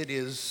 because it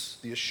is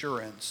the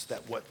assurance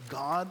that what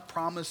God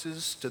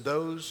promises to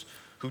those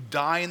who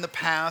die in the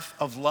path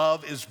of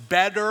love is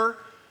better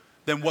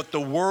than what the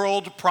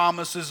world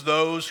promises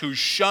those who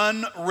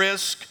shun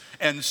risk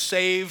and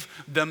save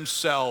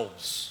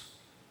themselves.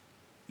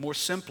 More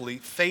simply,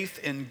 faith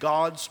in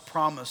God's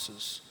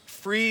promises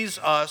frees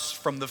us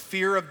from the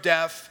fear of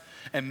death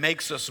and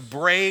makes us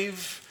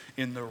brave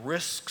in the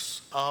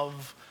risks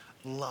of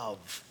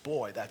love.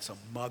 Boy, that's a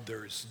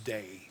Mother's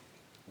Day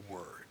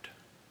word.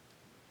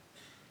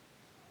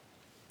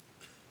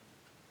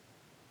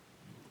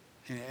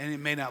 And it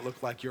may not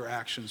look like your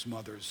actions,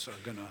 mothers,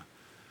 are going to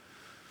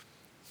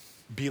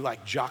be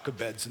like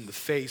Jochebed's in the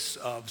face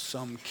of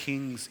some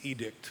king's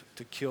edict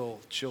to kill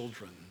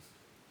children.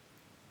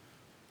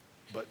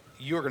 But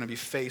you're going to be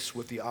faced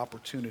with the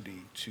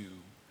opportunity to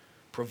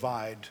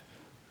provide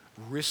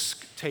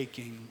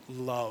risk-taking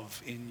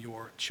love in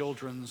your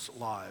children's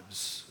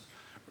lives.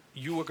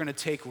 You are going to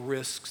take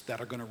risks that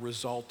are going to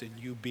result in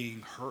you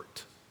being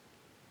hurt.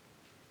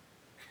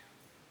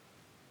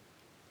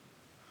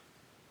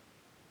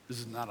 This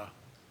is not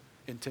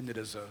intended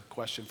as a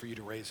question for you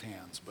to raise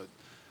hands, but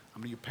how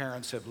many of you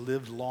parents have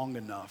lived long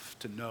enough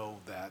to know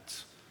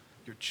that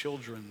your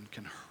children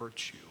can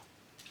hurt you?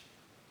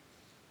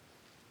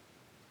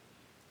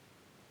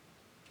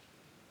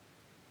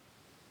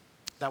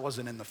 That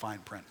wasn't in the fine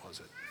print, was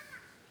it?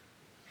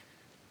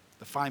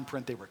 The fine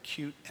print, they were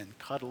cute and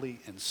cuddly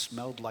and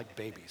smelled like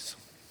babies.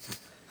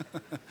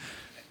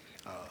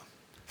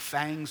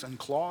 Fangs and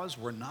claws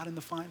were not in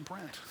the fine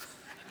print.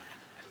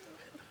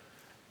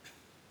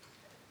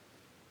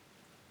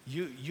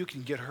 You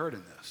can get hurt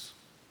in this.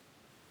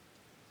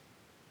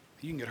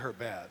 You can get hurt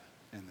bad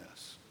in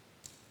this,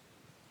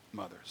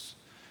 mothers.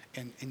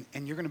 And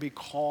you're going to be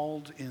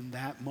called in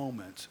that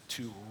moment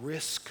to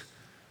risk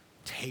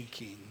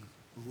taking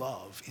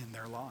love in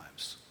their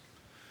lives.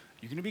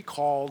 You're going to be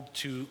called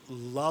to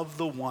love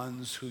the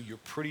ones who you're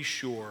pretty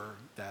sure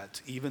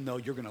that even though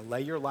you're going to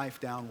lay your life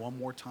down one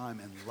more time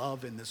and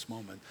love in this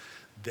moment,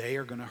 they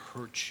are going to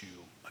hurt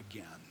you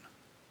again.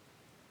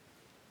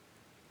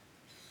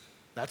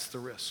 That's the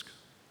risk.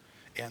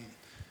 And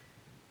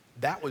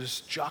that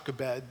was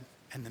Jochebed,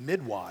 and the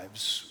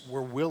midwives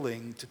were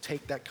willing to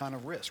take that kind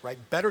of risk, right?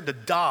 Better to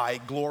die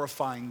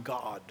glorifying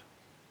God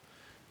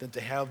than to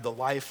have the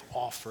life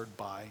offered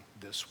by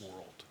this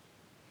world.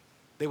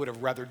 They would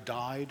have rather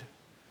died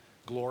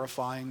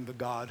glorifying the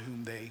God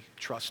whom they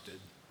trusted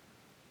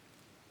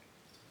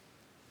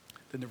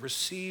than to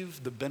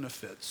receive the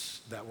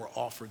benefits that were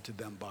offered to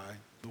them by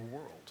the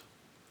world.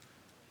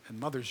 And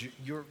mothers,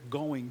 you're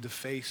going to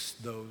face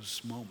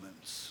those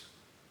moments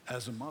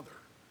as a mother.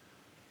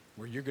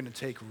 where you're going to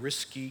take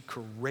risky,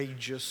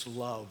 courageous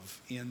love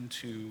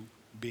into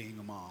being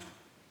a mom.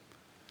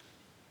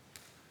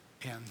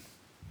 And,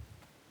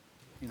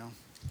 you know,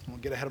 I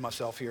won't get ahead of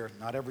myself here.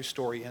 Not every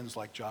story ends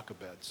like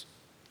Jochebed's.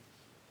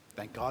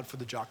 Thank God for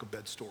the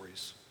Jochebed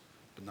stories,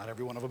 but not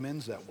every one of them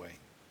ends that way.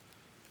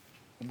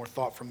 One more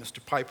thought from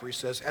Mr. Piper. He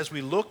says, as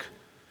we look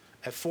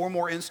at 4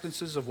 more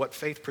instances of what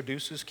faith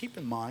produces, keep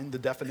in mind the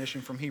definition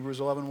from Hebrews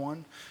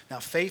 11:1. Now,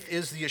 faith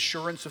is the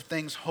assurance of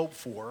things hoped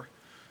for,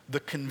 the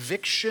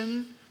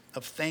conviction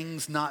of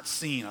things not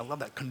seen. I love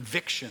that,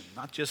 conviction,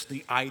 not just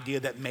the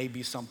idea that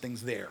maybe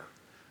something's there.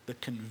 The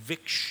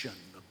conviction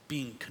of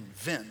being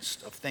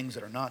convinced of things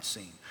that are not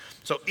seen.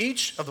 So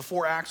each of the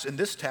 4 acts in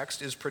this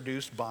text is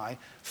produced by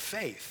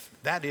faith.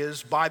 That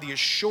is, by the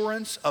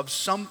assurance of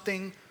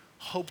something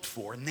hoped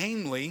for,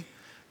 namely,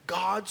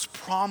 God's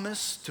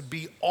promise to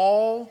be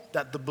all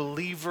that the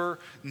believer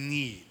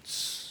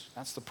needs.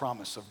 That's the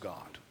promise of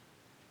God.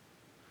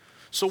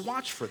 So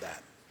watch for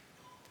that.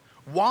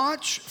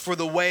 Watch for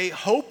the way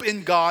hope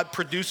in God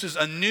produces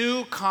a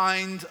new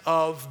kind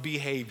of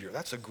behavior.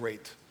 That's a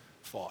great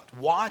thought.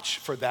 Watch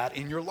for that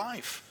in your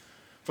life.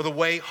 For the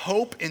way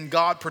hope in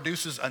God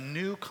produces a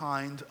new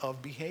kind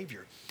of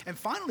behavior. And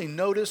finally,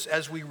 notice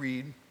as we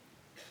read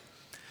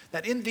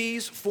that in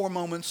these 4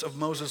 moments of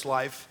Moses'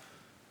 life,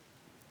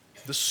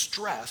 the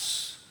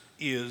stress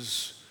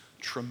is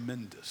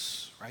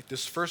tremendous, right?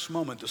 This first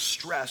moment, the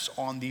stress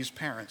on these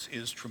parents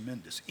is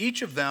tremendous.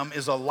 Each of them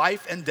is a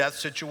life and death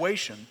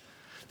situation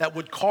that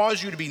would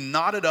cause you to be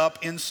knotted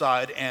up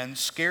inside and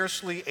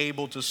scarcely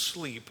able to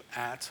sleep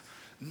at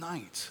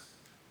night.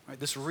 Right?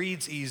 This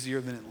reads easier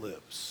than it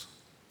lives.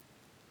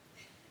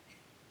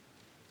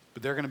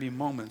 But there are going to be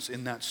moments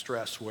in that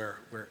stress where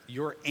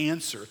your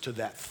answer to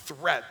that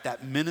threat,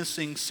 that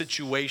menacing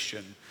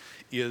situation,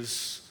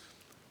 is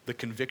the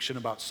conviction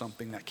about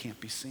something that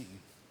can't be seen.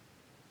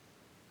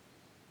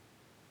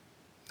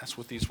 That's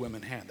what these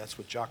women had. That's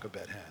what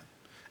Jochebed had.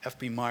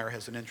 F.B. Meyer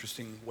has an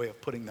interesting way of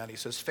putting that. He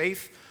says,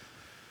 faith,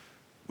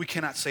 we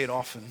cannot say it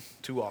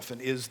too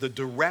often, is the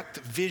direct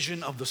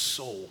vision of the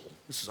soul.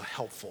 This is a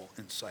helpful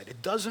insight.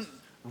 It doesn't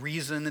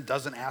reason, it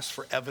doesn't ask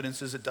for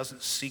evidences, it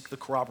doesn't seek the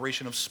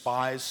corroboration of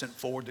spies sent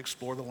forward to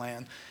explore the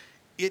land.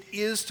 It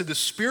is to the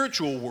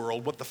spiritual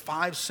world what the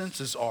 5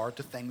 senses are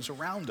to things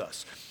around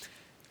us.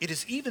 It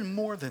is even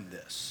more than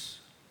this.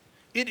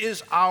 It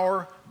is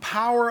our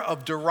power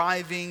of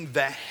deriving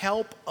the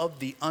help of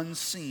the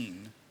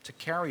unseen to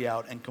carry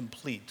out and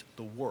complete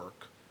the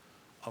work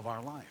of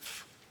our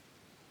life.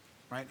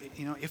 Right?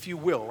 You know, if you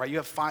will, right? You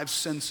have 5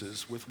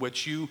 senses with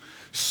which you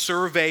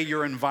survey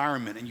your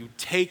environment and you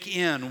take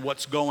in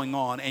what's going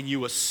on and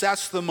you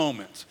assess the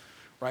moment.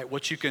 Right?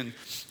 What you can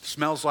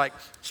smells like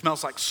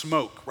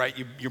smoke, right?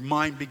 Your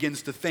mind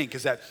begins to think,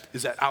 is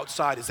that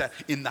outside? Is that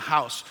in the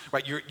house?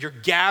 Right? You're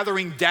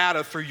gathering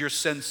data through your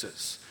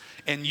senses.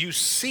 And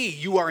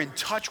you are in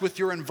touch with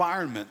your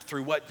environment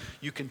through what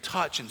you can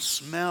touch and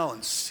smell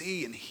and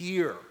see and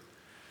hear.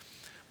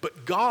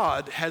 But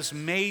God has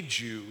made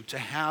you to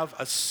have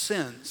a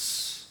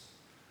sense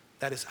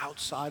that is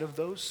outside of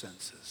those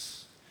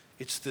senses.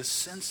 It's this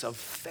sense of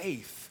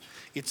faith.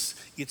 It's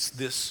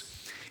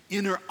this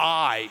inner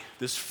eye,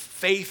 this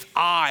faith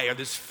eye or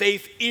this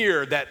faith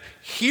ear that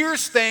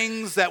hears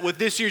things that with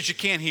this ears you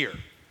can't hear.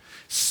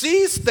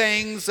 Sees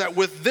things that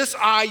with this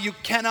eye you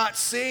cannot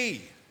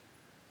see.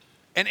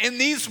 And in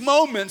these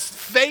moments,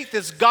 faith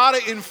has got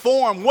to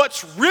inform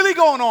what's really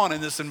going on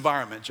in this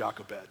environment,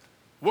 Jochebed.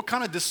 What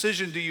kind of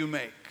decision do you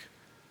make?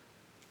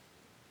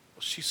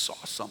 Well, she saw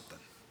something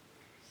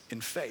in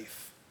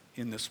faith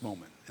in this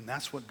moment, and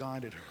that's what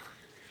guided her.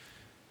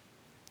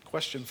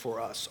 Question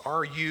for us,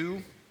 are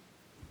you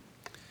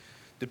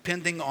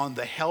depending on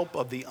the help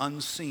of the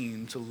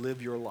unseen to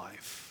live your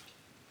life?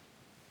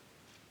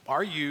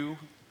 Are you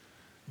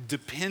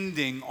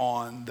depending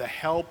on the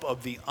help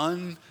of the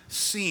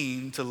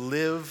unseen to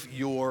live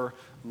your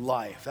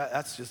life?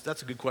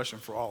 That's a good question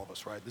for all of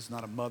us, right? This is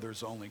not a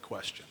mother's only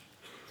question.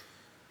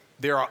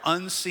 There are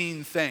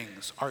unseen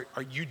things. Are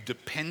you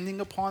depending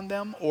upon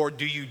them, or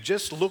do you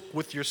just look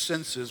with your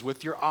senses,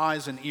 with your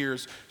eyes and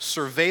ears,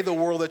 survey the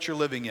world that you're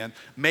living in,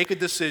 make a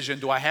decision?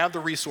 Do I have the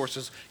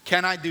resources?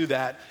 Can I do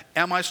that?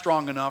 Am I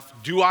strong enough?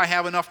 Do I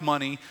have enough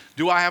money?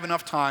 Do I have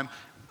enough time?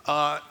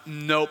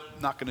 Nope,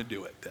 not going to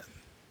do it then.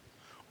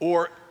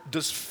 Or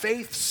does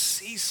faith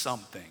see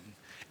something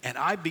and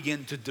I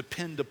begin to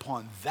depend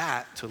upon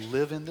that to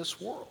live in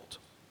this world?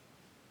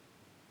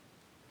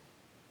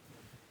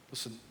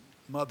 Listen,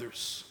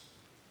 mothers,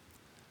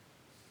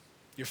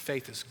 your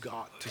faith has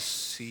got to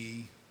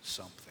see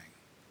something,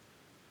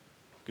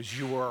 because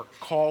you are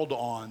called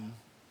on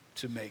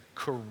to make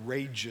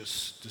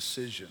courageous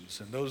decisions,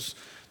 and those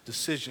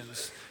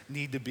decisions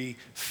need to be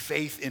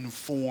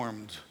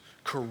faith-informed,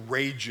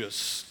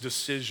 courageous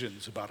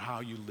decisions about how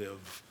you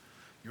live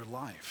your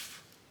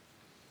life.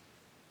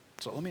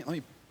 So let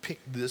me pick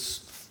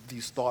these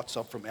thoughts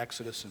up from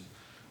Exodus and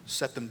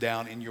set them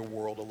down in your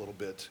world a little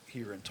bit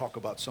here and talk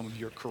about some of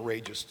your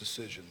courageous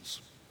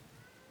decisions.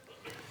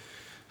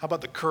 How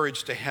about the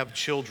courage to have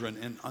children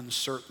in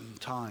uncertain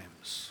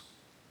times?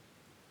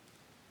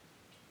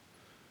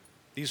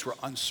 These were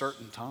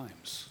uncertain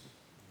times.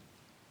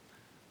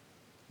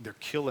 They're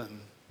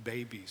killing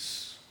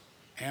babies.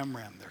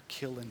 Amram, they're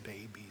killing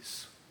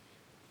babies.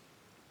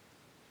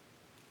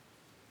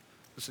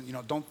 Listen,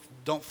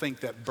 don't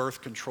think that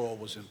birth control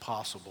was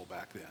impossible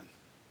back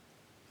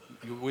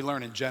then. We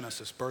learn in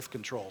Genesis, birth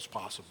control is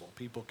possible.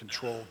 People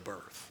controlled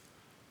birth.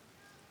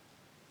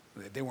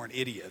 They weren't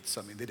idiots.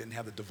 I mean, they didn't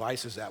have the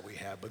devices that we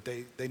have, but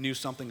they knew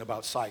something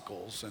about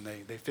cycles, and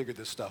they figured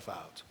this stuff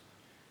out.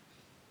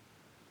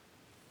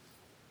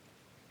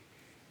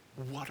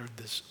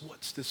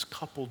 What's this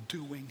couple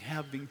doing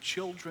having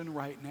children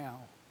right now?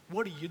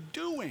 What are you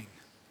doing?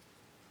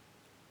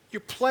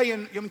 You're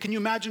playing, can you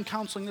imagine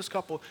counseling this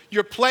couple?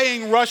 You're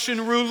playing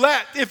Russian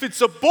roulette. If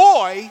it's a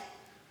boy,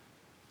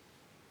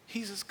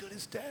 he's as good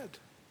as dead.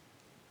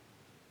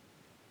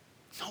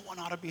 No one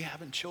ought to be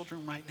having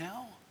children right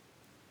now.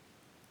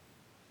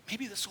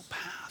 Maybe this will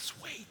pass.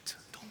 Wait,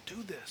 don't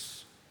do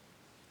this.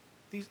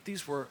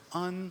 These were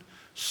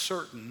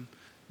uncertain,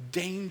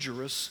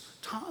 dangerous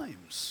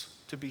times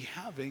to be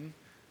having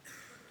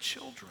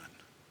children.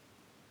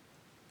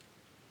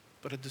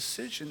 But a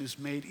decision is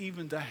made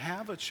even to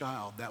have a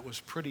child that was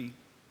pretty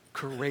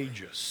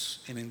courageous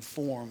and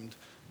informed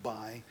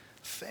by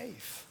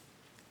faith.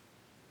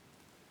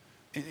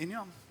 And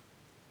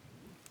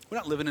we're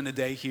not living in a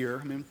day here.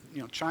 I mean,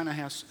 China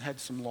has had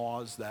some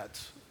laws that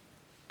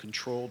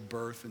controlled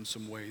birth in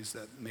some ways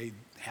that made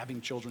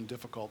having children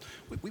difficult.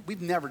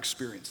 We've never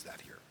experienced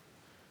that here.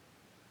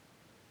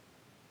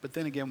 But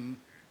then again,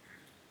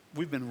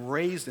 we've been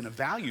raised in a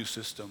value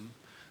system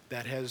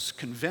that has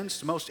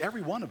convinced most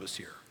every one of us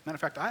here. Matter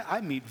of fact,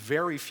 I meet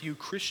very few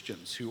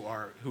Christians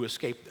who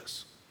escape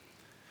this.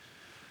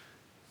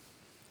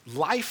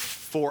 Life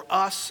for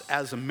us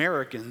as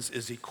Americans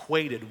is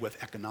equated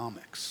with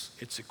economics.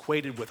 It's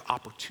equated with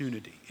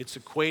opportunity. It's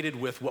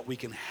equated with what we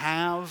can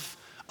have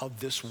of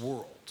this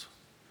world.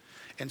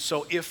 And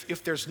so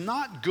if there's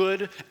not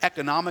good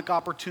economic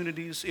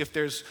opportunities, if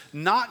there's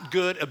not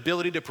good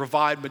ability to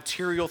provide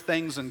material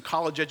things and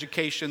college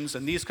educations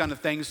and these kind of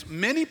things,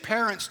 many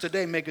parents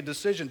today make a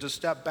decision to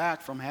step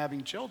back from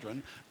having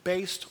children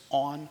based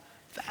on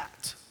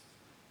that.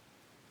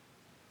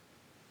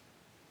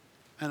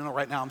 I don't know,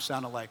 right now I'm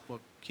sounding like, well,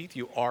 Keith,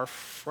 you are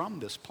from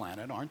this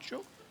planet, aren't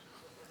you?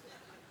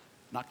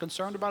 Not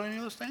concerned about any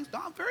of those things? No,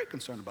 I'm very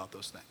concerned about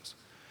those things.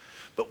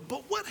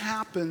 But what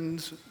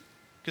happened?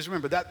 Because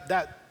remember,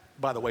 that,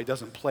 by the way,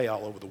 doesn't play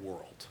all over the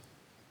world.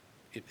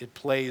 It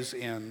plays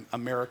in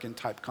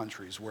American-type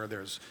countries where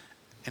there's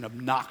an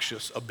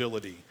obnoxious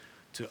ability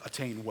to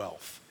attain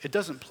wealth. It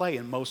doesn't play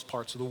in most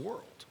parts of the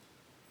world.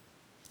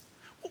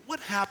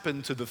 What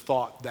happened to the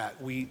thought that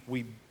we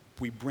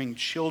bring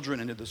children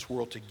into this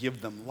world to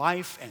give them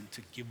life and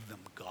to give them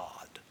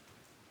God?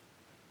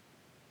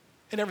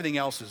 And everything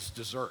else is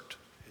dessert.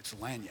 It's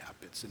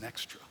lagniappe. It's an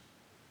extra.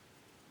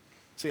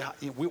 See,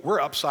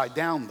 we're upside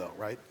down, though,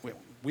 right?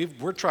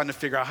 We're trying to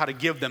figure out how to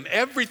give them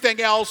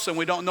everything else, and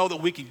we don't know that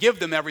we can give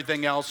them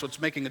everything else, so it's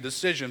making a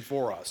decision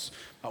for us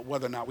about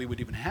whether or not we would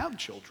even have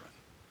children.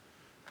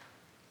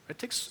 It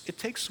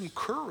takes some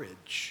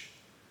courage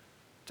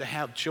to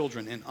have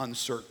children in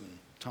uncertain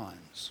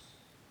times.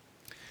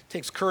 It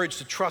takes courage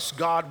to trust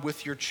God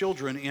with your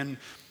children in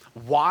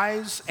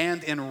wise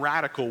and in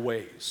radical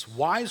ways.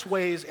 Wise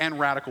ways and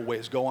radical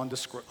ways go on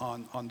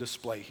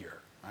display here,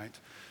 right?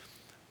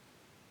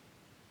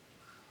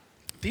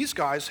 These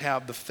guys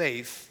have the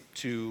faith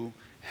to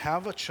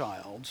have a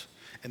child,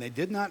 and they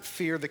did not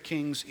fear the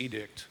king's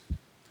edict.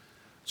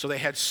 So they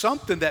had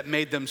something that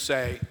made them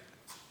say,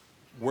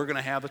 we're going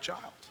to have a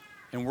child,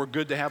 and we're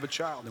good to have a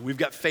child, and we've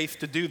got faith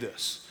to do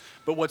this.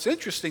 But what's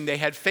interesting, they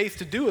had faith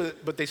to do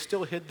it, but they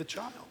still hid the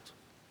child.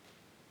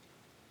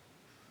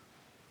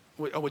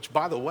 Which,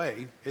 by the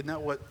way, isn't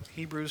that what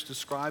Hebrews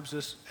describes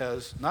this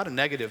as? Not a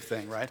negative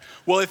thing, right?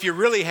 Well, if you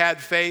really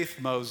had faith,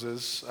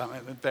 Moses,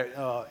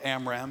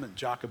 Amram and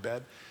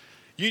Jochebed,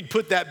 you'd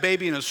put that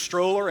baby in a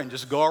stroller and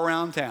just go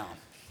around town.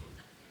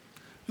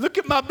 Look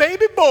at my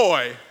baby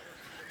boy,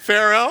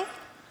 Pharaoh.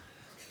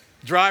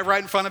 Drive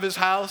right in front of his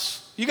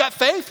house. You got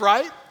faith,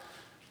 right?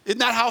 Isn't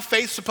that how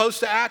faith's supposed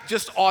to act?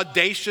 Just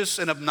audacious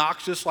and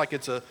obnoxious like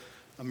it's an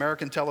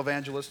American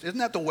televangelist. Isn't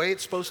that the way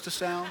it's supposed to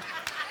sound?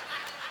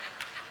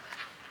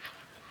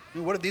 I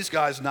mean, what did these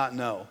guys not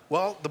know?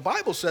 Well, the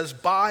Bible says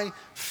by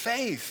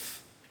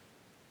faith.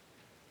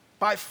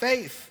 By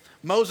faith.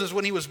 Moses,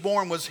 when he was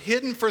born, was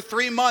hidden for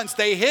 3 months.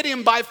 They hid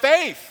him by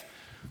faith.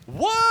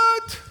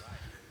 What?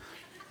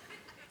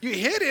 You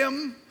hid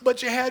him,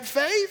 but you had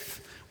faith?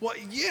 Well,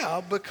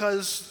 yeah,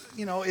 because,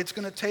 it's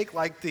going to take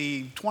like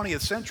the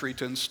 20th century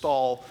to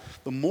install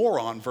the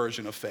moron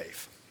version of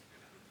faith,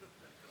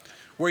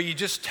 where you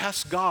just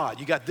test God.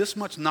 You got this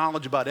much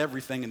knowledge about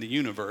everything in the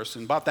universe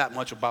and about that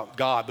much about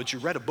God, but you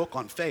read a book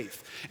on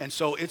faith. And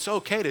so it's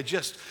okay to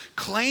just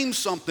claim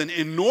something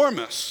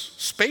enormous.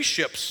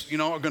 Spaceships,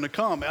 are going to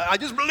come. I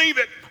just believe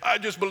it. I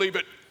just believe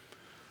it.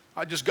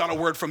 I just got a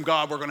word from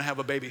God, we're going to have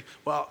a baby.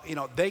 Well,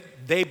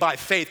 they by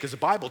faith, because the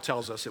Bible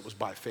tells us it was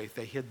by faith,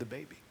 they hid the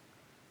baby.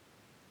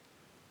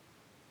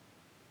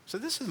 So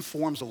this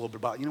informs a little bit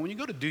about, when you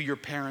go to do your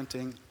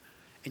parenting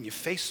and you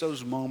face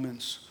those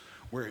moments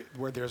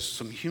where there's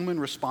some human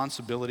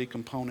responsibility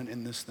component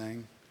in this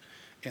thing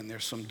and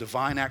there's some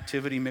divine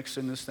activity mixed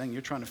in this thing,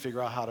 you're trying to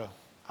figure out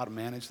how to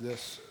manage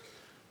this,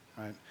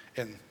 right?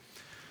 And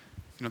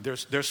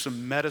there's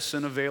some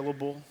medicine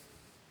available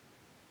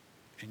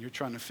and you're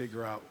trying to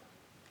figure out,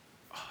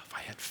 if I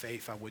had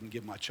faith, I wouldn't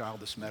give my child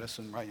this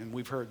medicine, right? And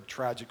we've heard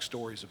tragic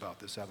stories about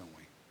this, haven't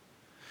we?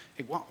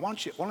 Hey, why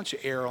don't you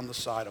err on the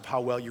side of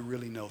how well you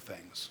really know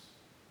things?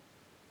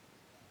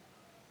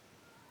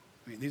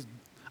 I mean,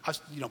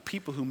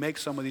 people who make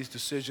some of these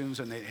decisions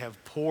and they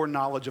have poor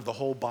knowledge of the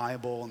whole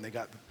Bible and they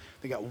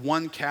got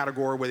one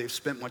category where they've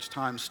spent much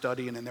time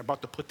studying and they're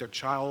about to put their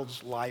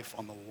child's life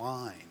on the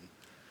line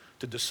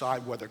to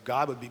decide whether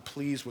God would be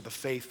pleased with a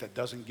faith that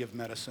doesn't give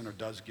medicine or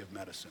does give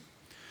medicine.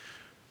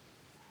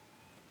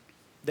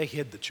 They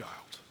hid the child.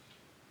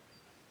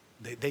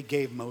 They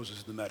gave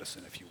Moses the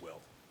medicine, if you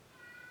will.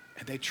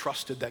 And they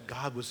trusted that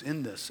God was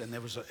in this, and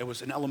there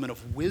was an element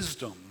of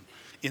wisdom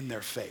in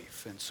their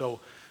faith. And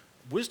so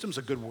wisdom's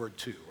a good word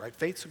too, right?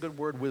 Faith's a good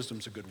word,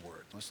 wisdom's a good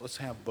word. Let's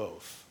have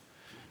both.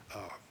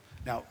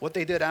 Now, what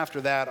they did after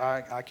that,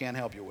 I can't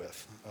help you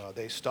with.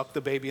 They stuck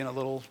the baby in a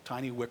little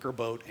tiny wicker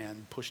boat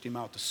and pushed him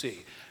out to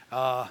sea.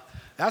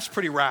 That's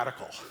pretty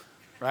radical,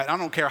 right? I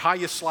don't care how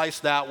you slice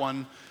that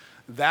one.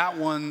 That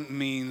one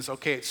means,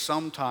 okay,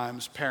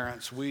 sometimes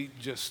parents, we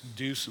just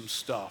do some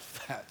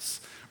stuff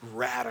that's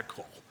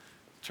radical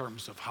in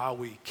terms of how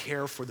we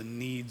care for the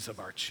needs of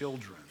our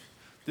children.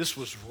 This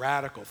was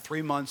radical.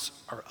 3 months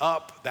are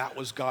up. That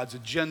was God's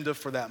agenda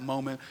for that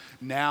moment.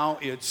 Now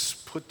it's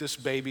put this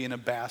baby in a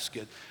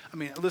basket. I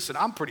mean, listen,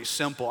 I'm pretty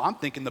simple. I'm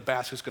thinking the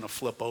basket's going to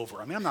flip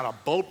over. I mean, I'm not a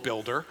boat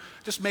builder.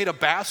 Just made a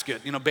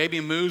basket. Baby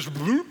moves,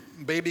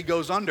 baby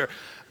goes under.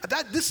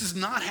 This is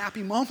not a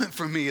happy moment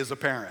for me as a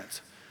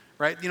parent,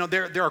 right?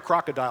 There are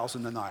crocodiles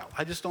in the Nile.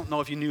 I just don't know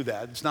if you knew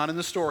that. It's not in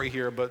the story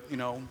here, but,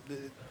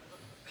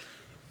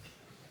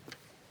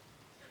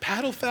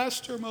 paddle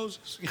faster,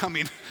 Moses. I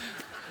mean,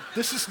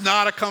 this is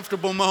not a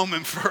comfortable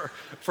moment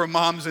for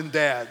moms and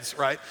dads,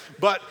 right?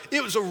 But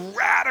it was a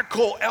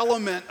radical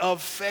element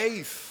of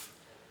faith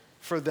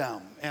for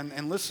them.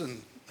 And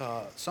listen,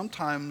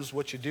 sometimes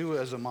what you do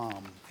as a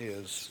mom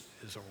is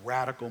a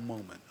radical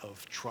moment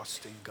of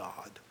trusting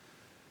God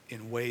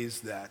in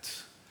ways that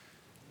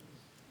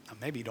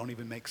maybe don't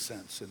even make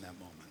sense in that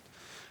moment.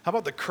 How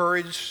about the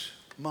courage,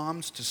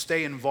 moms, to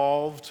stay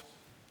involved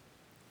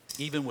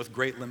even with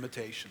great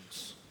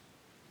limitations?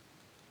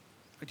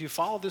 Do you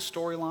follow this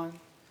storyline?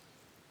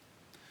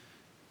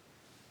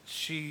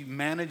 She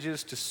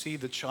manages to see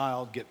the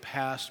child get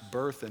past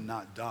birth and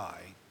not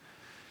die.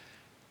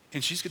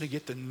 And she's going to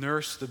get to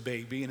nurse the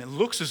baby. And it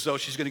looks as though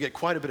she's going to get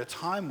quite a bit of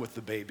time with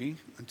the baby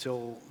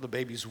until the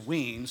baby's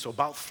weaned. So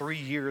about 3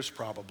 years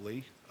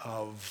probably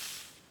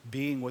of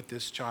being with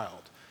this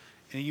child.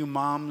 Any of you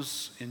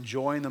moms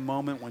enjoying the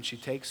moment when she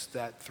takes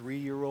that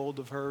 3-year-old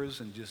of hers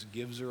and just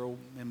gives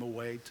him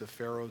away to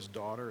Pharaoh's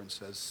daughter and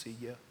says, see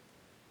ya?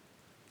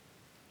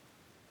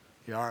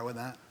 You all right with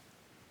that?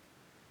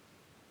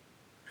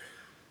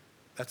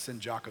 That's in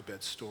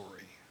Jochebed's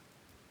story.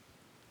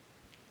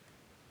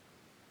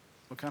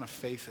 What kind of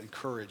faith and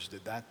courage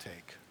did that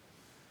take?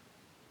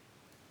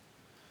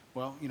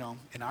 Well,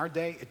 in our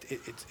day,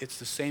 it's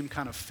the same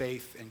kind of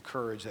faith and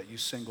courage that you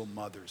single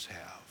mothers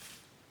have.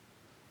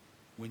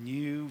 When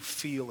you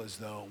feel as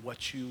though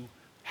what you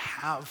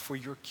have for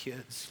your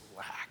kids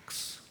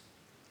lacks,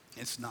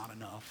 it's not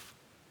enough.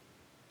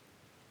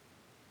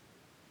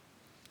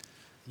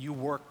 You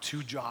work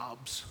 2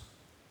 jobs,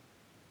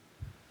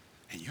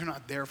 and you're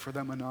not there for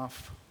them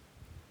enough.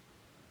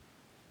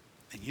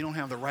 And you don't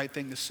have the right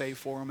thing to say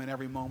for them in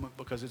every moment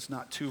because it's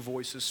not 2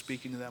 voices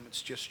speaking to them,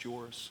 it's just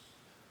yours.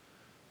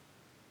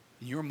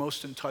 And you're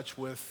most in touch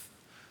with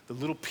the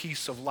little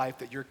piece of life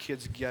that your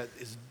kids get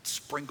is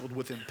sprinkled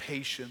with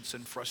impatience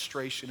and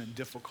frustration and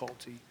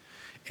difficulty.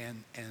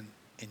 And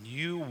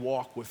you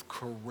walk with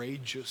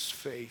courageous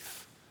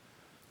faith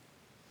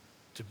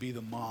to be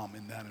the mom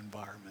in that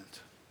environment.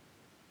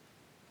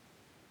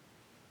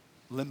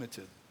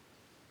 Limited,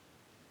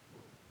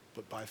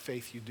 but by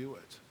faith you do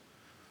it.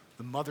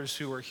 The mothers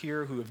who are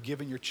here who have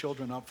given your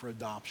children up for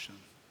adoption,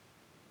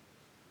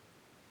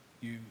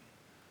 you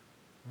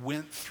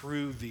went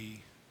through the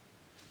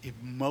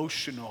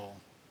emotional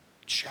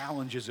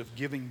challenges of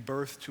giving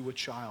birth to a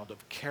child,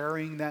 of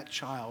carrying that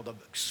child,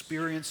 of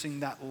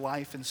experiencing that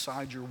life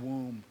inside your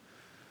womb,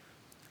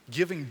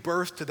 giving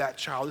birth to that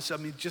child. This,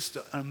 just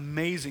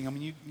amazing.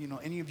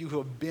 Any of you who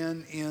have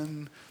been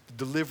in the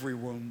delivery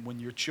room when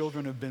your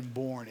children have been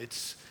born,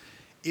 it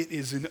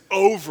is an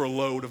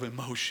overload of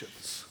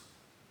emotions.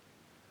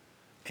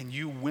 And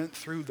you went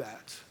through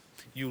that.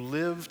 You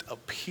lived a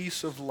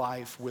piece of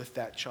life with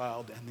that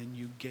child, and then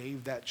you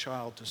gave that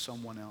child to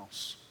someone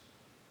else.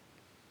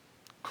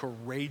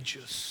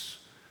 Courageous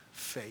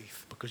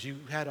faith, because you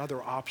had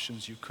other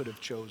options you could have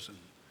chosen.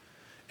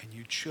 And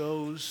you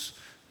chose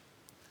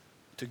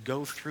to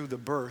go through the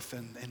birth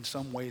and in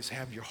some ways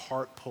have your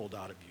heart pulled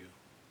out of you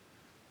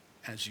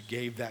as you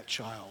gave that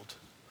child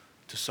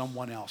to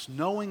someone else,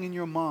 knowing in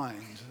your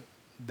mind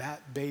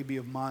that baby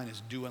of mine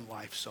is doing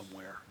life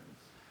somewhere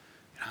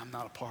and I'm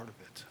not a part of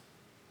it.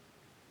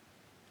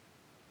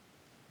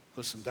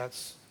 Listen,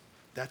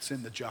 that's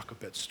in the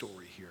Jochebed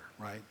story here,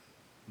 right?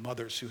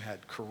 Mothers who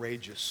had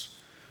courageous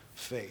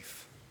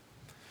faith.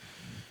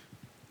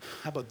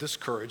 How about this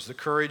courage? The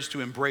courage to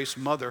embrace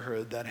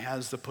motherhood that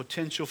has the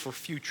potential for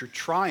future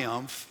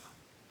triumph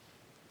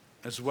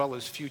as well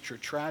as future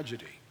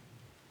tragedy.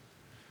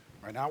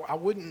 Right now,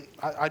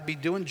 I'd be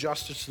doing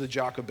justice to the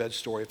Jochebed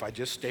story if I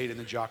just stayed in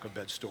the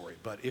Jochebed story.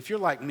 But if you're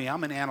like me,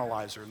 I'm an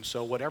analyzer, and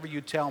so whatever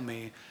you tell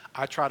me,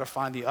 I try to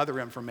find the other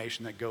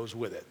information that goes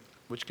with it,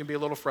 which can be a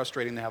little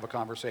frustrating to have a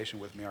conversation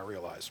with me, I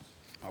realize.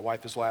 My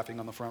wife is laughing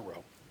on the front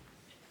row.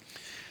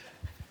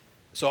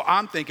 So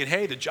I'm thinking,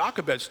 hey, the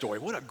Jochebed story,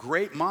 what a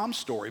great mom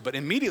story. But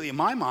immediately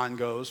my mind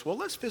goes, well,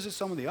 let's visit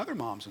some of the other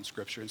moms in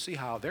Scripture and see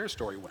how their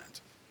story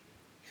went.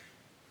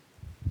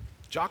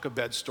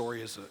 Jochebed's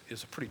story is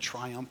a pretty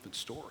triumphant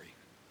story.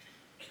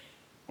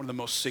 One of the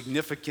most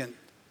significant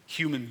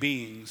human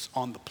beings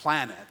on the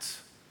planet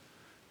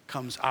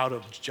comes out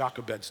of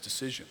Jochebed's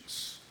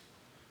decisions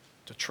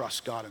to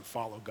trust God and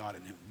follow God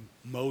in him.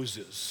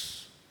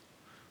 Moses,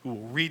 who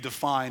will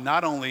redefine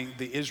not only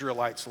the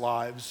Israelites'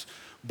 lives,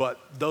 but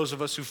those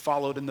of us who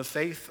followed in the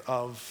faith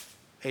of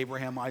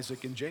Abraham,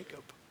 Isaac, and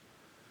Jacob.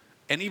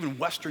 And even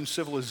Western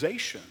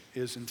civilization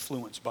is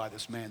influenced by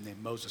this man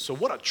named Moses. So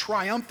what a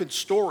triumphant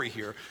story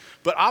here.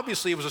 But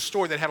obviously it was a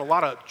story that had a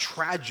lot of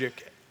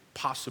tragic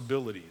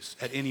possibilities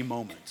at any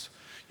moment.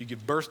 You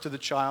give birth to the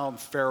child,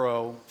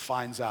 Pharaoh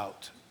finds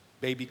out.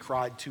 Baby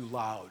cried too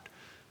loud.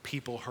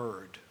 People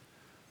heard.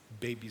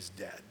 Baby's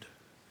dead.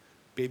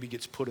 Baby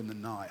gets put in the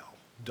Nile.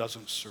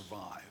 Doesn't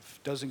survive.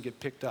 Doesn't get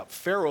picked up.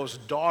 Pharaoh's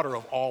daughter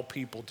of all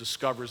people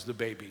discovers the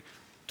baby.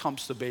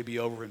 Dumps the baby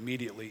over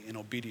immediately in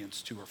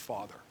obedience to her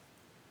father.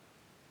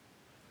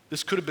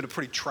 This could have been a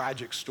pretty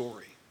tragic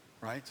story,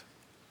 right?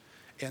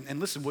 And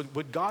listen,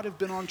 would God have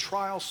been on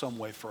trial some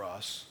way for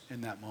us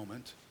in that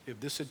moment if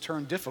this had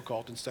turned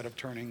difficult instead of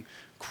turning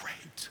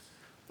great?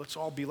 Let's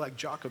all be like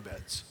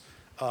Jochebeds.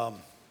 Okay,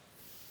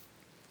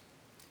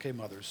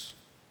 mothers.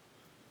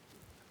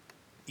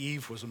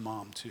 Eve was a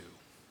mom too.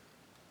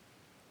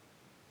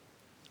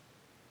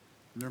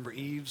 Remember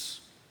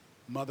Eve's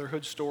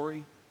motherhood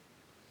story?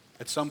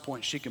 At some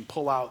point, she can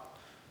pull out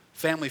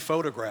family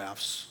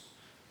photographs.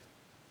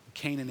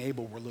 Cain and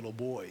Abel were little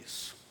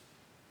boys.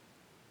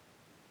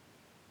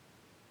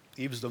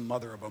 Eve's the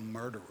mother of a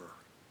murderer.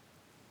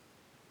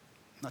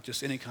 Not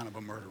just any kind of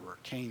a murderer.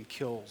 Cain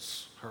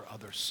kills her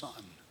other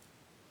son.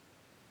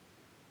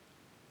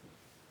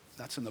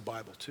 That's in the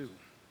Bible too.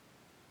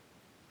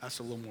 That's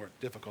a little more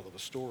difficult of a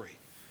story.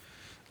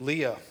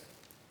 Leah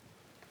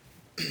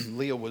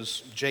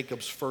was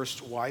Jacob's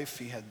first wife.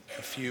 He had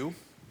a few.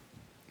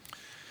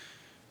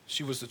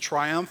 She was the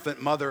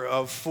triumphant mother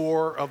of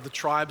 4 of the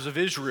tribes of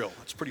Israel.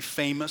 It's a pretty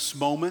famous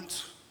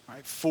moment,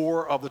 right?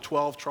 4 of the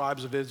 12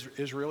 tribes of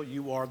Israel,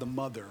 you are the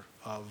mother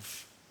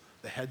of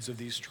the heads of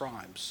these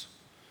tribes.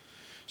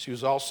 She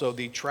was also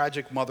the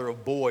tragic mother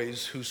of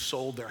boys who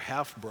sold their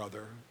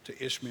half-brother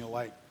to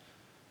Ishmaelite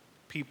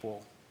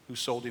people who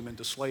sold him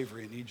into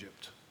slavery in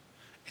Egypt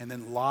and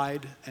then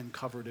lied and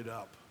covered it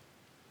up.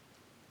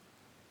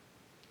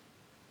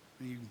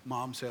 You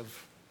moms have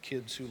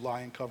kids who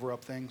lie and cover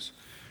up things?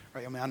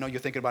 Right? I mean, I know you're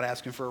thinking about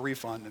asking for a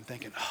refund and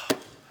thinking, oh,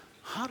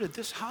 how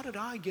did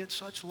I get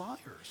such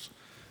liars?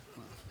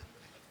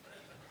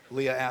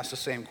 Leah asked the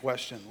same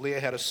question. Leah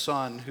had a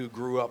son who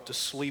grew up to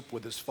sleep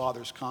with his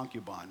father's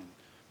concubine and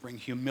bring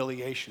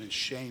humiliation and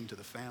shame to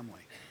the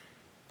family.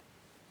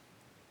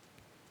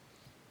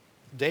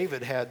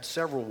 David had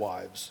several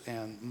wives,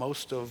 and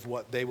most of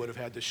what they would have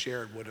had to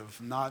share would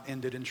have not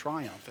ended in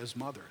triumph as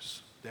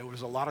mothers. There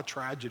was a lot of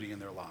tragedy in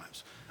their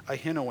lives.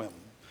 Ahinoam,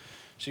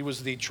 she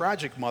was the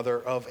tragic mother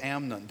of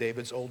Amnon,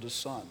 David's oldest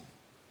son.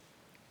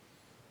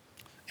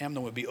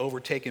 Amnon would be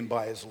overtaken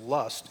by his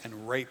lust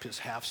and rape his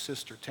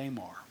half-sister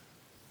Tamar.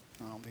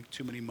 I don't think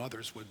too many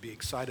mothers would be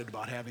excited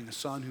about having a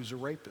son who's a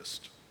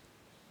rapist.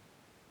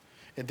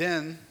 And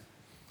then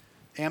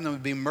Amnon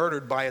would be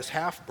murdered by his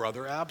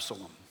half-brother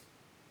Absalom.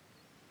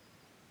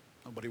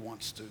 Nobody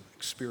wants to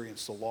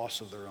experience the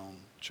loss of their own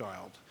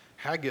child.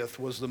 Haggith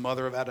was the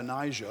mother of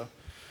Adonijah,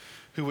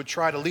 who would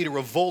try to lead a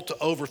revolt to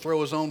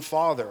overthrow his own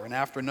father, and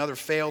after another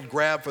failed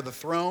grab for the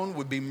throne,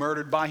 would be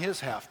murdered by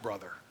his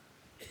half-brother.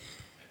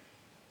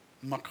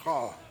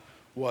 Maacah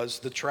was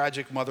the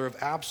tragic mother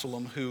of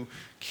Absalom, who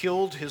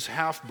killed his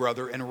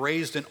half-brother and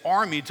raised an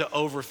army to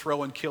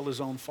overthrow and kill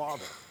his own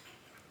father.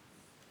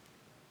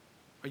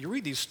 When you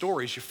read these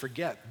stories, you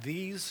forget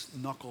these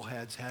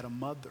knuckleheads had a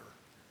mother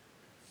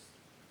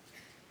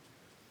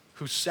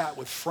who sat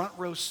with front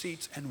row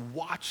seats and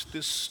watched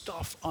this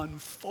stuff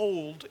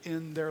unfold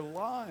in their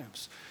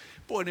lives.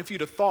 Boy, and if you'd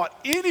have thought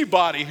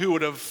anybody who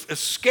would have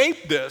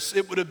escaped this,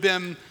 it would have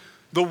been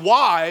the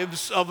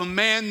wives of a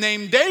man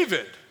named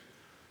David,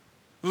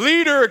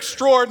 leader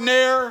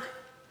extraordinaire,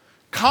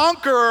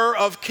 conqueror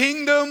of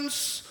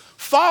kingdoms,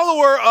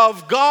 follower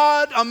of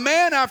God, a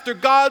man after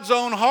God's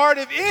own heart.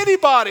 If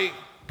anybody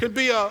could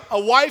be a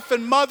wife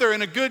and mother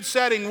in a good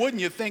setting,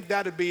 wouldn't you think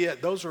that'd be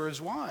it? Those are his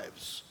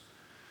wives.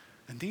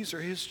 And these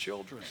are his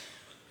children.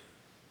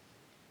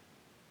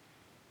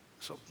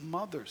 So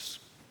mothers,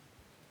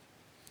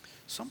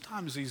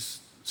 sometimes these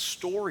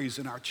stories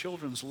in our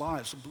children's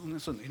lives,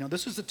 listen,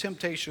 this is the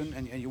temptation,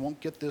 and you won't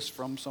get this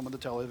from some of the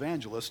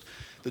televangelists.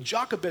 The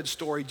Jochebed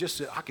story,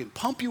 I can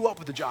pump you up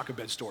with the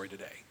Jochebed story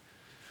today.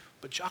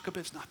 But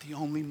Jochebed's not the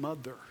only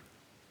mother.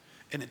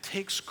 And it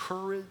takes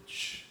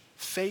courage,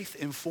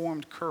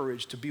 faith-informed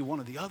courage, to be one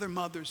of the other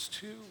mothers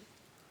too.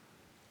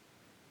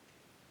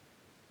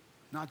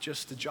 Not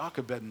just the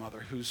Jochebed mother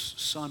whose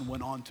son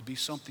went on to be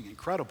something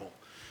incredible.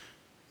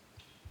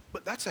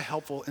 But that's a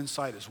helpful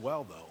insight as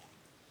well, though.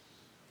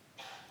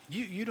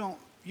 You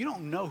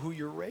don't know who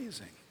you're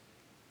raising.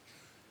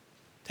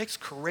 It takes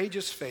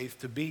courageous faith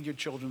to be in your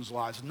children's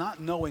lives, not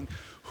knowing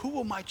who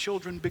will my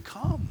children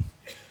become.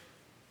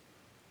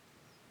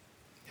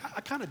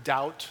 I kind of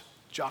doubt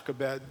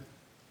Jochebed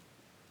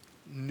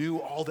knew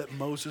all that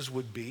Moses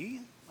would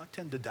be. I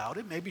tend to doubt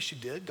it. Maybe she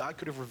did. God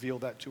could have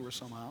revealed that to her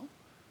somehow.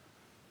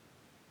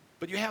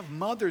 But you have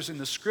mothers in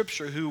the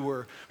scripture who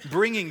were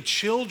bringing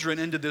children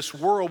into this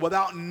world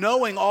without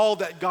knowing all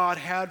that God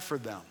had for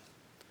them.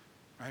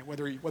 Right?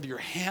 Whether you're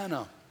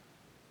Hannah,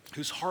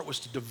 whose heart was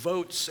to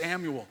devote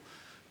Samuel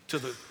to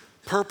the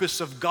purpose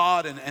of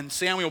God, and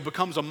Samuel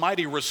becomes a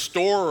mighty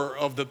restorer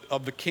of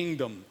the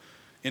kingdom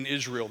in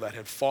Israel that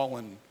had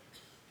fallen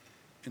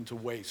into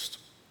waste.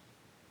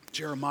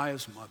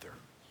 Jeremiah's mother,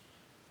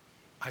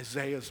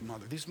 Isaiah's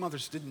mother. These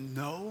mothers didn't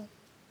know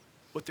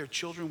what their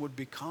children would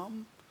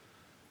become.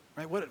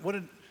 Right? What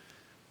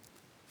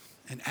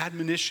an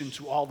admonition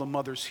to all the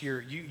mothers here.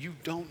 You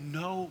don't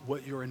know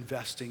what you're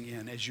investing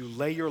in as you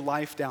lay your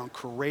life down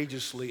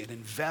courageously and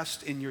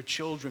invest in your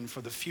children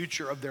for the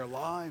future of their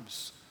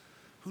lives.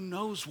 Who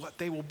knows what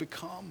they will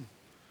become?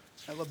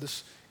 I love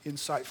this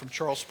insight from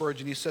Charles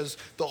Spurgeon. He says,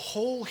 the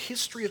whole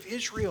history of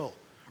Israel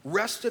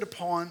rested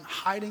upon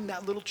hiding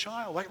that little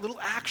child. Like little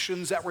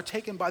actions that were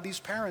taken by these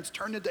parents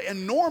turned into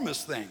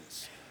enormous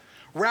things.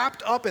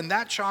 Wrapped up in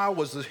that child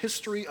was the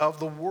history of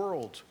the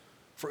world.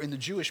 For in the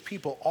Jewish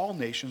people, all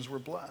nations were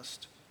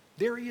blessed.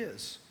 There he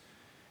is.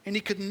 And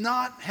he could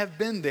not have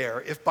been there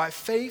if by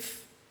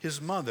faith his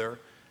mother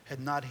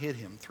had not hid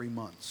him 3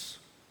 months.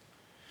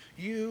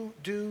 You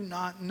do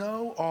not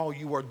know all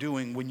you are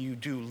doing when you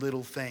do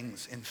little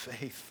things in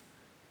faith.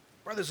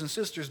 Brothers and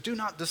sisters, do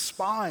not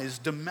despise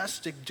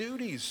domestic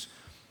duties,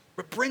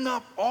 but bring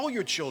up all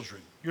your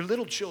children, your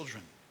little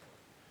children,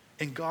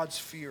 in God's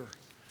fear,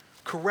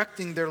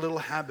 correcting their little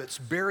habits,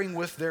 bearing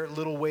with their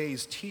little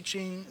ways,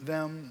 teaching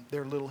them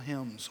their little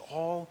hymns,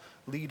 all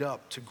lead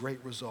up to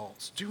great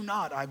results. Do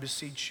not, I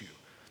beseech you,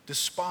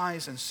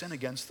 despise and sin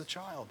against the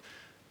child.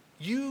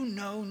 You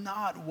know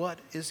not what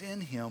is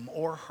in him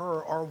or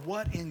her, or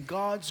what in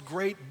God's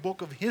great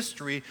book of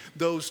history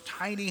those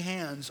tiny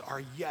hands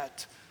are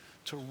yet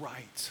to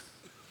write.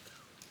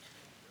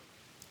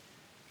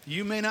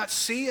 You may not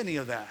see any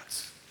of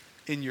that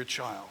in your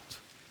child.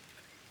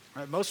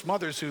 Right? Most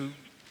mothers who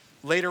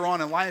later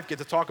on in life get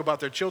to talk about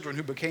their children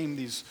who became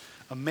these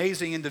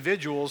amazing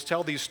individuals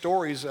tell these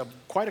stories of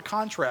quite a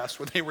contrast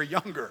when they were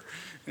younger.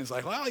 And it's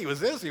like, well, he was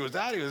this, he was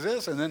that, he was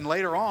this. And then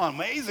later on,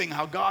 amazing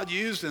how God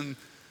used, and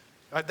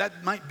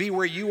that might be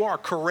where you are.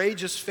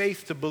 Courageous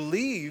faith to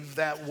believe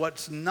that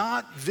what's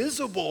not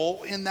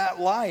visible in that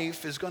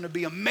life is going to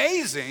be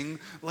amazing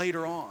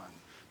later on.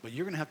 But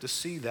you're going to have to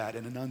see that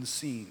in an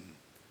unseen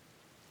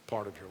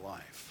part of your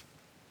life.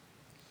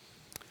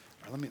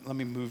 All right, let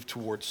me move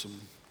towards some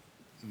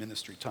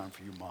ministry time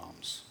for you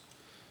moms.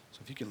 So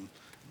if you can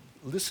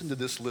listen to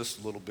this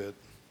list a little bit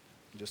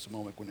in just a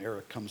moment. When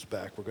Eric comes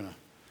back, we're going to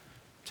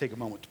take a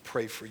moment to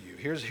pray for you.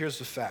 Here's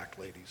the fact,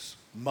 ladies.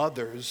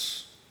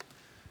 Mothers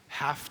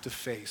have to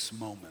face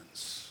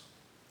moments.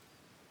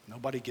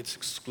 Nobody gets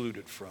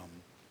excluded from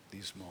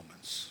these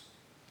moments.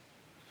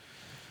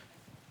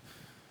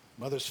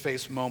 Mothers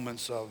face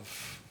moments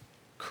of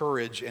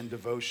courage and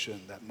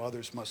devotion that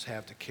mothers must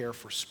have to care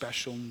for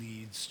special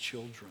needs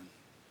children.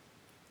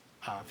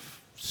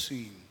 I've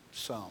seen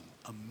some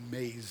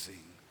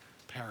amazing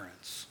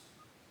parents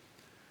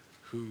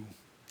who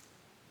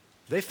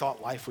they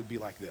thought life would be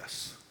like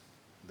this.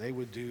 They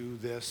would do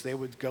this, they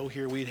would go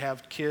here, we'd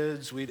have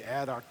kids, we'd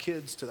add our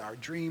kids to our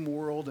dream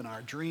world and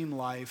our dream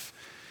life,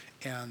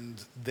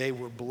 and they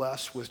were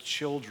blessed with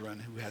children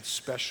who had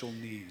special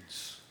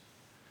needs.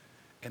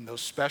 And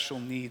those special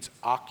needs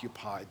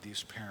occupied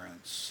these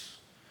parents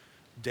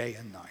day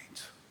and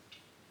night,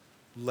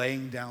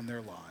 laying down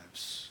their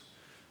lives,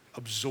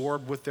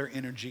 absorbed with their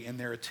energy and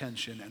their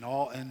attention,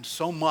 and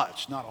so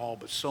much, not all,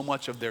 but so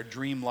much of their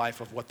dream life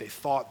of what they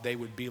thought they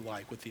would be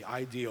like with the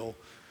ideal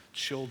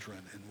children,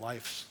 and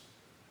life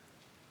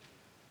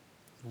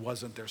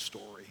wasn't their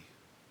story.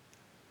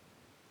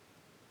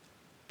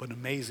 But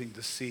amazing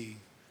to see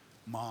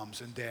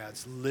moms and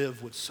dads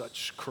live with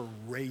such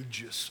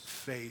courageous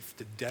faith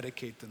to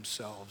dedicate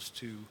themselves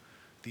to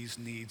these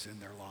needs in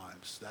their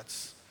lives.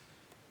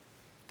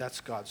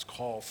 That's God's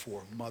call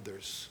for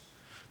mothers.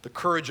 The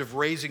courage of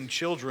raising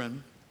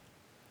children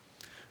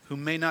who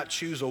may not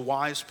choose a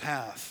wise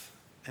path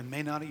and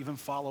may not even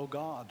follow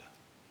God.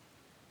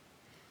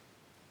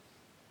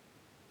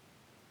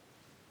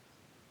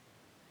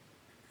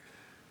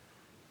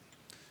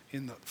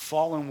 In the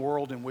fallen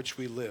world in which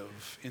we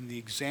live, in the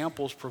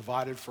examples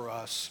provided for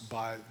us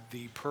by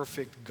the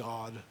perfect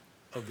God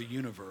of the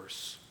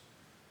universe,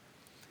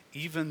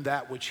 even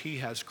that which he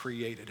has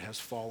created has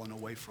fallen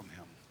away from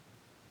him.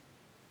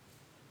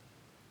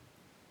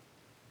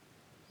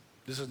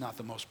 This is not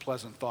the most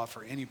pleasant thought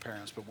for any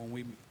parents, but when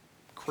we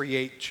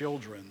create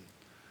children,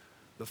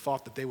 the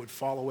thought that they would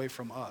fall away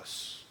from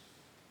us,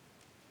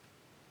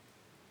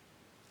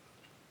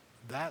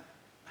 that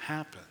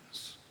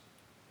happens.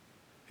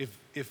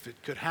 If it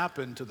could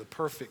happen to the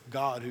perfect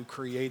God who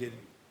created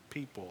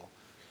people,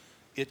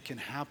 it can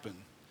happen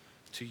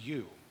to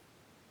you.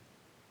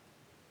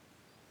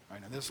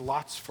 Right, and there's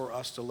lots for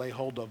us to lay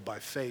hold of by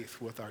faith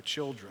with our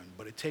children,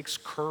 but it takes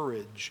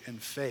courage and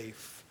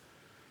faith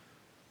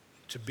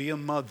to be a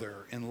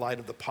mother in light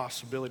of the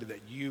possibility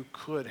that you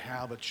could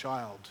have a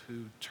child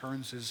who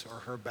turns his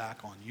or her back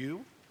on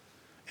you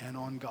and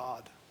on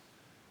God.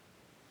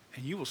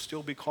 And you will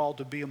still be called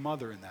to be a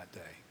mother in that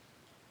day.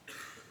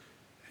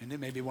 And it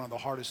may be one of the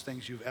hardest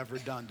things you've ever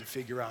done to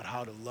figure out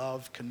how to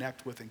love,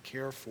 connect with, and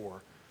care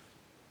for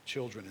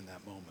children in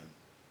that moment.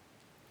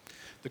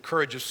 The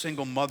courage of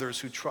single mothers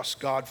who trust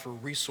God for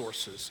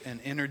resources and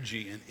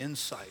energy and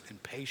insight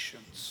and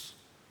patience.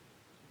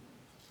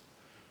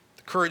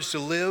 The courage to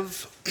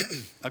live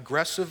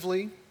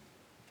aggressively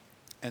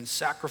and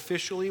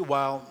sacrificially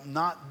while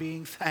not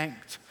being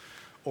thanked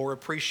or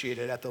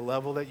appreciated at the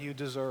level that you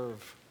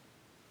deserve.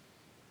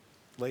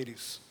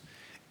 Ladies,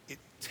 it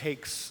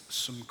takes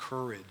some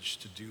courage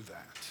to do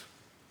that.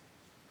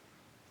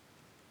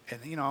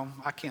 And you know,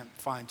 I can't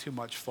find too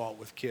much fault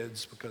with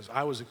kids because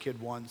I was a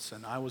kid once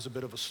and I was a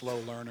bit of a slow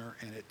learner,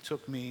 and it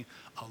took me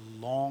a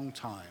long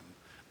time.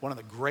 One of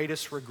the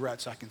greatest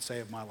regrets I can say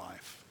of my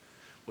life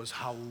was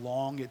how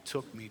long it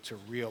took me to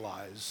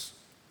realize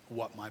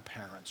what my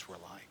parents were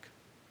like.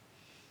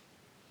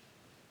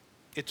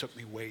 It took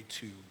me way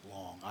too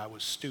long. I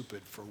was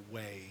stupid for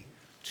way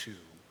too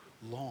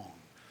long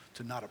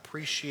to not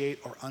appreciate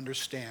or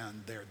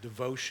understand their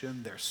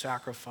devotion, their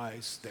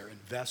sacrifice, their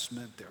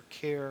investment, their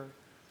care.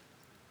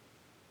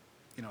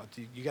 You know,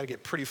 you got to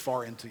get pretty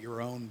far into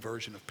your own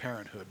version of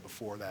parenthood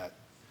before that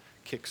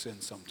kicks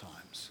in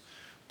sometimes.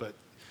 But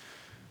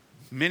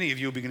many of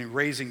you will be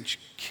raising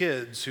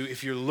kids who,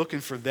 if you're looking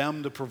for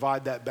them to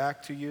provide that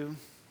back to you,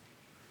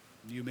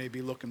 you may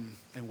be looking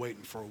and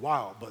waiting for a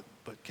while.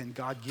 But can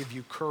God give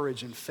you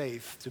courage and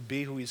faith to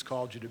be who he's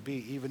called you to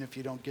be, even if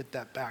you don't get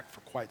that back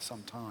for quite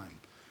some time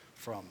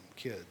from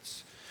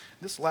kids?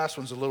 This last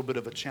one's a little bit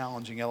of a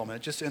challenging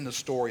element. Just in the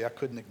story, I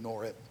couldn't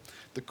ignore it.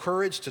 The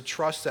courage to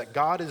trust that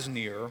God is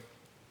near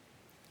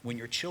when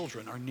your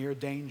children are near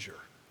danger.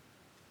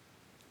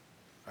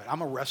 Right?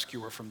 I'm a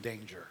rescuer from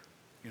danger.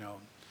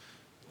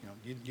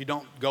 You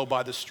don't go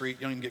by the street.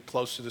 You don't even get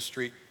close to the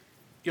street.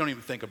 You don't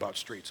even think about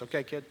streets.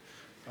 Okay, kid?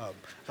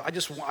 I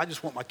just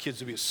want my kids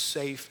to be as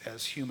safe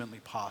as humanly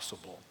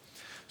possible.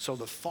 So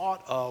the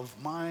thought of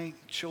my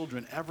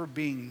children ever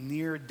being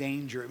near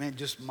danger,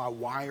 just my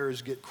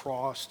wires get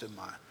crossed and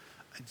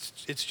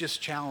it's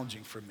just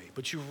challenging for me.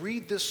 But you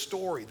read this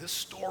story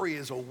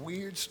is a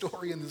weird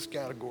story in this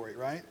category,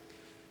 right?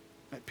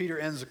 Peter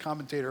Enns, the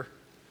commentator,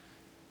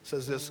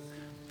 says this: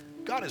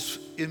 God is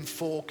in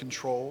full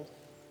control,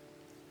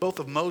 both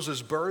of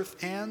Moses'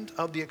 birth and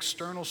of the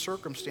external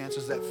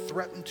circumstances that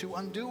threaten to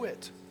undo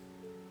it.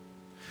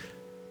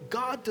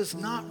 God does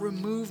not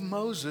remove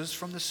Moses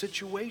from the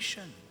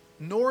situation,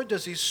 nor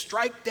does he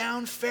strike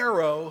down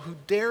Pharaoh who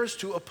dares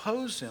to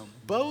oppose him,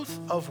 both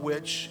of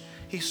which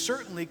he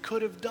certainly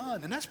could have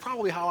done. And that's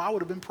probably how I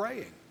would have been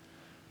praying.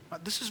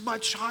 This is my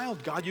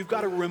child, God. You've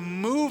got to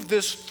remove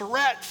this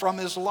threat from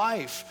his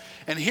life.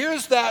 And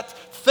here's that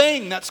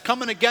thing that's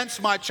coming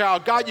against my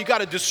child. God, you got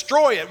to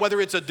destroy it,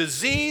 whether it's a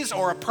disease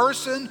or a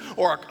person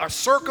or a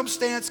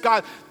circumstance.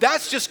 God,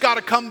 that's just got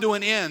to come to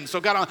an end. So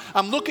God,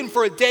 I'm looking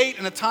for a date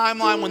and a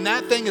timeline when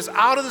that thing is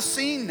out of the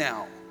scene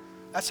now.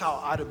 That's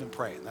how I'd have been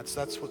praying. That's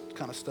what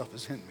kind of stuff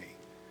is in me.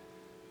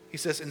 He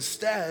says,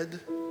 instead,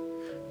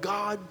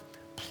 God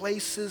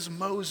places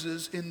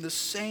Moses in the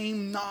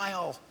same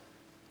Nile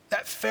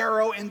that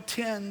Pharaoh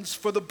intends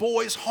for the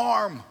boy's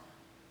harm.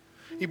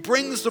 He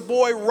brings the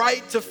boy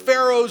right to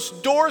Pharaoh's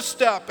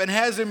doorstep and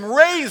has him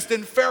raised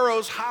in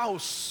Pharaoh's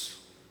house.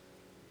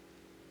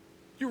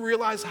 You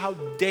realize how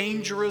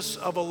dangerous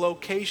of a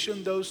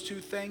location those two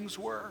things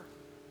were?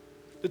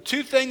 The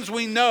two things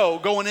we know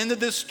going into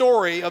this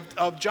story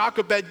of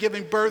Jochebed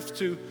giving birth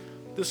to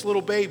this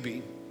little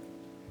baby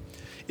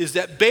is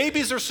that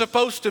babies are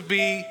supposed to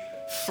be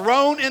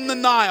thrown in the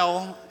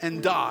Nile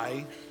and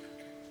die.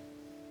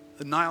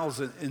 The Nile's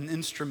an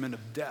instrument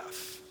of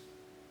death.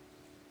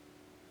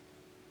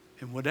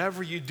 And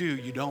whatever you do,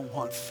 you don't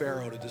want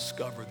Pharaoh to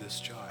discover this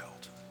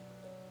child.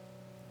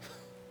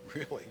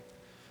 Really?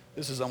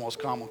 This is almost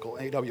comical.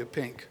 A.W.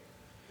 Pink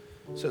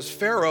says,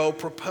 Pharaoh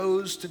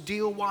proposed to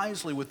deal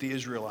wisely with the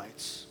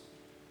Israelites.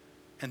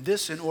 And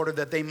this in order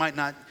that they might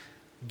not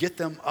get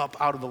them up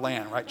out of the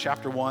land, right?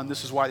 Chapter 1,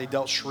 this is why they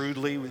dealt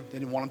shrewdly. They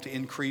didn't want them to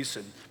increase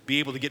and be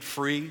able to get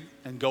free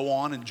and go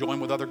on and join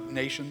with other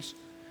nations.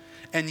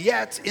 And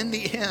yet, in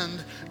the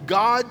end,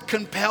 God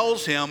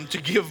compels him to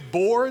give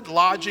board,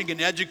 lodging,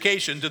 and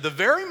education to the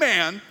very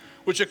man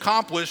which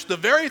accomplished the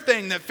very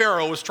thing that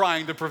Pharaoh was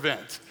trying to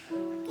prevent.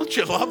 Don't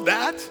you love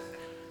that?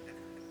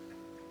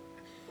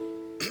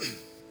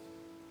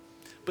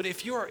 But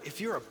if you're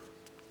a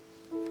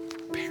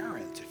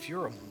parent, if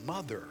you're a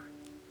mother,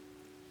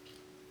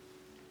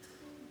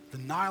 the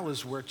Nile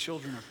is where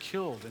children are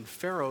killed, and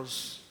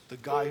Pharaoh's the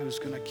guy who's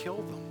going to kill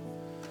them.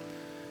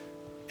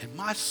 And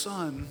my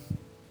son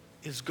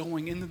is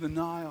going into the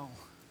Nile,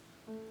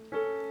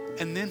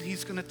 and then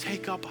he's going to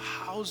take up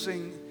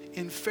housing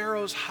in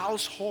Pharaoh's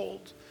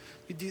household.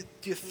 Do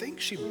you think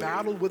she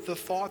battled with the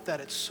thought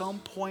that at some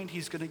point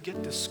he's going to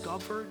get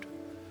discovered?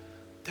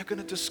 They're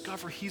going to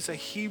discover he's a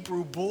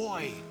Hebrew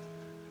boy.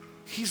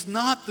 He's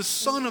not the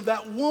son of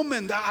that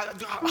woman.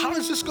 How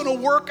is this going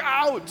to work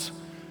out?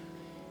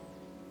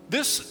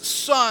 This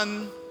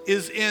son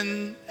is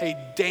in a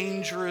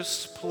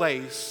dangerous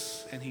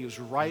place, and he is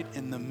right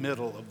in the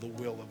middle of the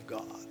will of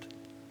God.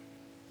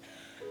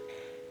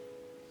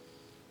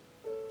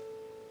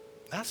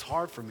 That's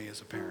hard for me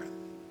as a parent,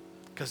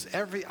 because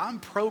I'm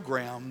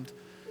programmed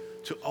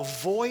to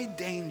avoid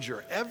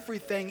danger.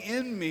 Everything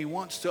in me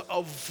wants to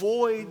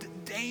avoid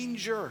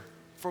danger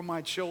for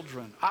my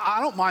children. I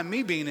don't mind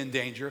me being in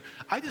danger.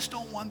 I just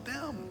don't want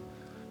them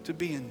to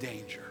be in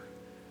danger.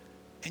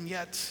 And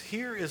yet,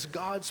 here is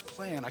God's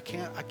plan. I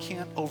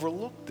can't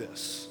overlook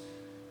this.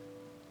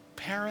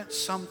 Parents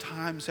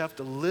sometimes have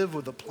to live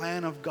with the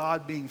plan of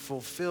God being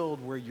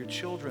fulfilled, where your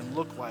children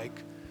look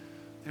like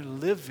they're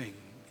living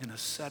in a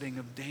setting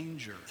of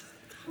danger.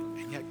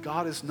 And yet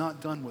God is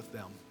not done with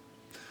them.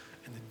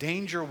 And the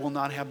danger will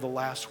not have the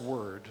last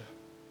word.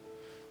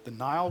 The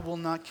Nile will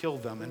not kill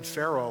them, and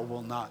Pharaoh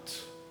will not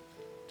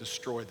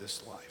destroy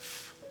this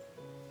life.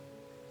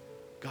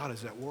 God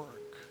is at work.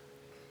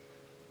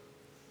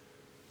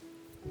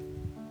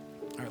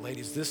 All right,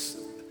 ladies, this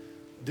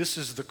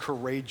is the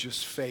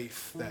courageous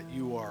faith that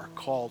you are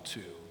called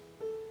to.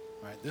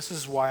 Right? This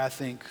is why I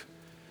think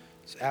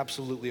it's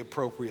absolutely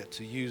appropriate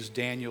to use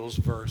Daniel's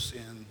verse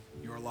in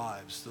your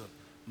lives. The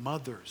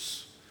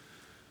mothers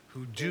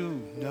who do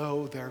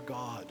know their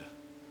God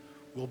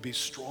will be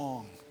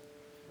strong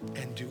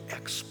and do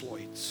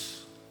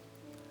exploits.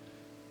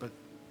 But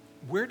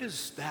where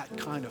does that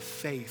kind of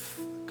faith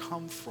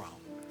come from?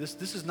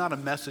 This is not a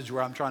message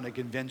where I'm trying to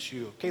convince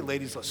you, okay,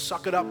 ladies, let's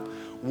suck it up.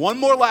 One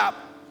more lap,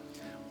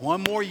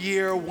 one more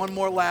year, one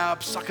more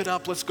lap, suck it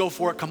up, let's go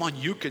for it. Come on,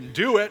 you can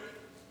do it.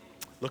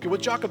 Look at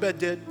what Jochebed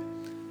did.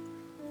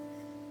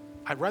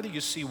 I'd rather you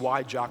see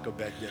why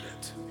Jochebed did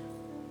it.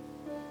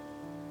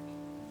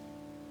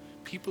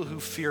 People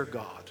who fear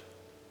God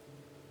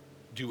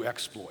do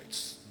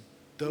exploits.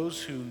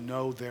 Those who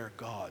know their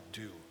God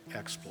do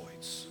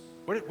exploits.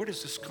 Where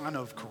does this kind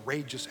of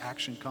courageous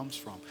action comes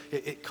from?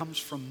 It comes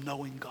from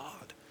knowing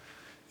God.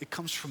 It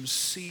comes from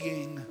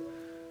seeing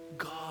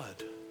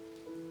God.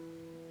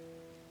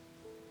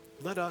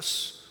 Let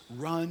us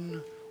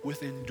run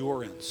with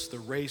endurance the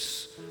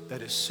race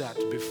that is set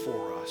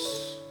before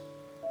us,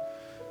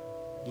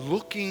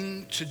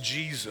 looking to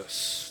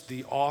Jesus,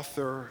 the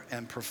author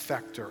and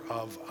perfecter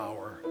of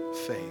our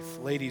faith.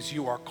 Ladies,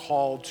 you are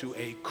called to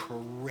a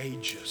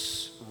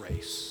courageous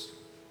race.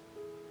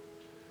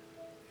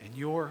 And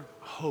your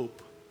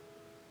hope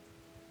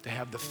to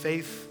have the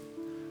faith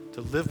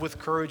to live with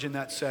courage in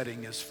that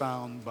setting is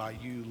found by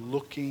you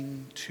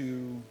looking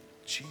to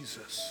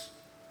Jesus.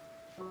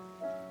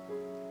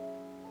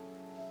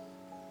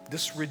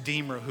 This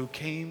Redeemer who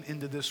came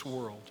into this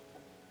world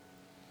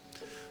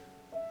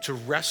to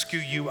rescue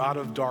you out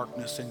of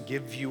darkness and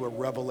give you a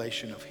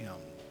revelation of him.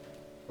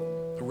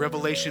 A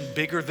revelation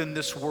bigger than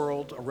this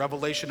world, a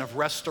revelation of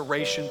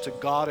restoration to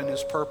God and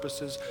his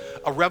purposes,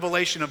 a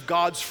revelation of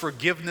God's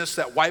forgiveness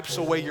that wipes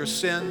away your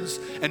sins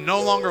and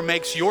no longer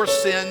makes your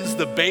sins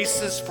the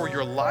basis for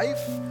your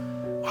life.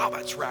 Wow,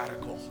 that's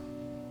radical.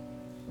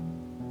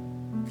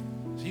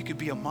 So you could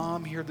be a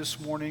mom here this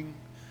morning,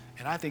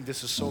 and I think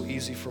this is so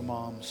easy for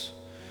moms,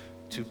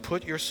 to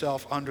put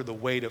yourself under the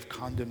weight of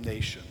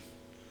condemnation,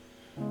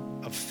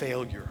 of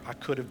failure. I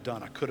could have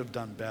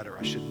done better.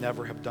 I should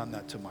never have done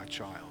that to my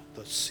child.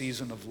 The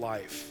season of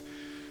life,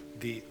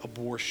 the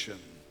abortion,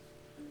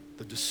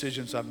 the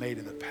decisions I made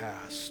in the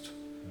past.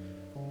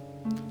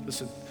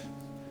 Listen,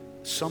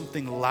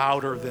 something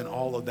louder than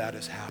all of that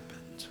has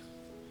happened.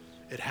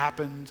 It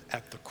happened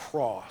at the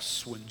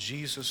cross when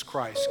Jesus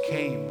Christ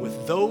came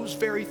with those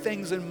very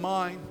things in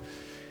mind.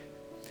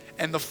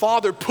 And the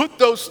Father put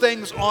those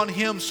things on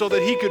him so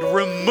that he could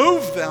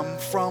remove them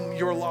from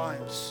your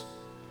lives.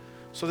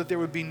 so that there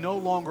would be no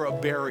longer a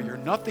barrier,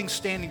 nothing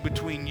standing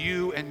between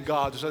you and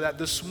God, so that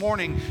this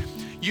morning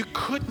you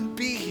couldn't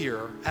be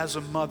here as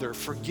a mother,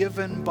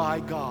 forgiven by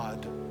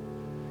God,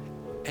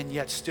 and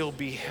yet still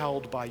be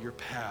held by your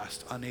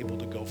past, unable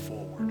to go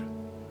forward.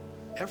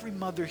 Every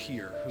mother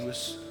here who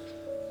has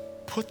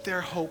put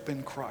their hope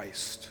in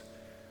Christ,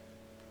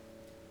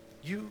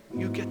 you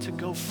get to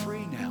go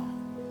free now.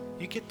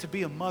 You get to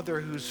be a mother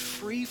who's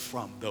free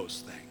from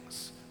those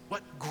things.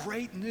 What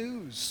great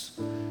news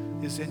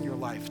is in your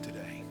life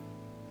today.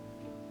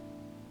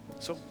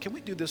 So can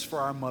we do this for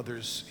our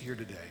mothers here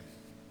today?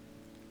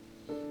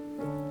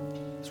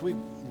 As we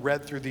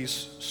read through these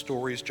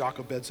stories,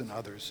 Jochebed's and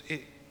others,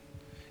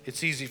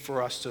 it's easy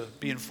for us to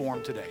be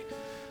informed today.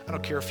 I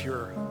don't care if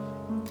you're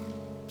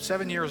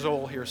 7 years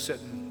old here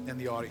sitting in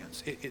the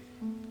audience.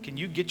 Can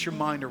you get your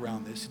mind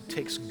around this? It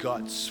takes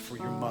guts for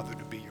your mother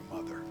to be your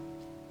mother.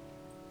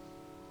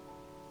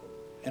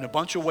 In a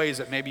bunch of ways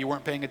that maybe you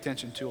weren't paying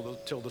attention to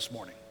till this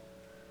morning.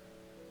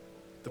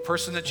 The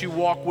person that you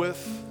walk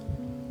with,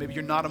 maybe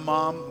you're not a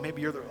mom,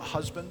 maybe you're a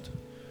husband.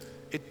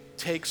 It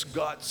takes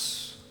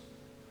guts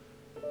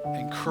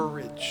and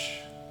courage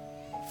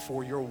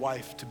for your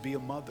wife to be a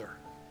mother.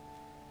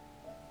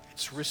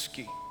 It's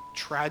risky.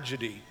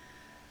 Tragedy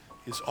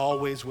is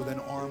always within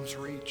arm's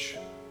reach.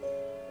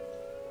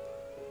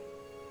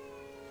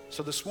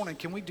 So this morning,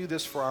 can we do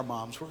this for our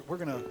moms? We're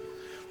gonna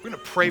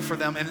pray for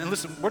them. And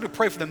listen, we're gonna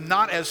pray for them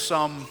not as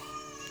some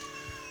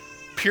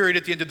period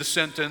at the end of the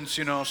sentence,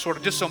 sort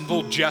of just some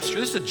little gesture.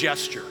 This is a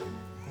gesture.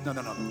 No.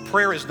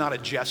 Prayer is not a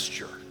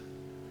gesture.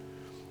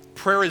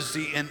 Prayer is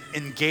the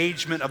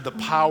engagement of the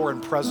power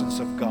and presence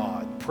of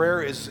God.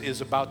 Prayer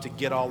is about to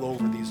get all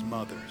over these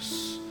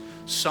mothers,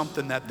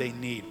 something that they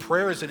need.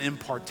 Prayer is an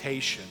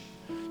impartation.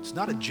 It's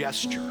not a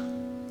gesture.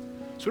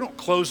 So we don't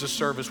close the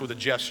service with a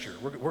gesture.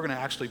 We're going to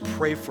actually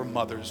pray for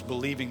mothers,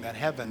 believing that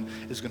heaven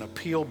is going to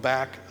peel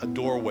back a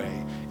doorway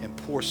and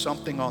pour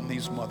something on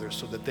these mothers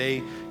so that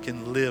they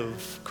can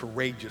live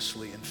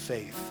courageously in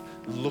faith,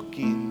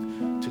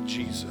 looking to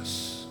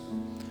Jesus.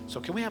 So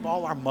can we have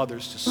all our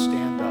mothers to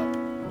stand up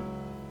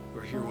who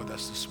are here with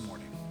us this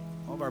morning?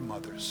 All of our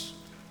mothers.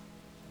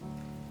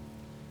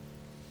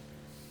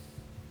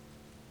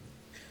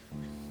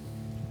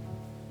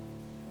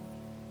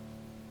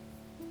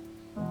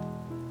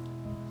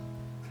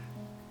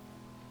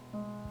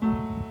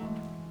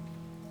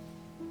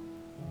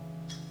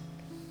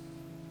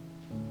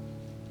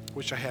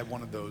 Wish I had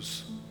one of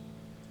those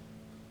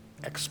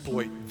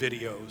exploit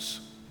videos.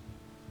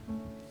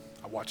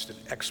 I watched an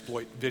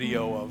exploit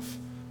video of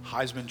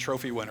Heisman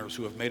Trophy winners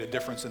who have made a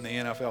difference in the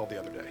NFL the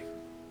other day.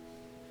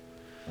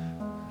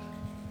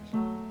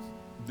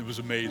 It was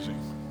amazing.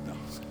 No.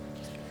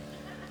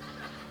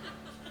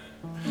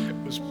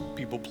 It was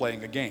people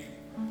playing a game.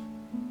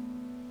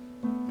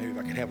 Maybe if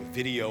I could have a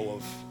video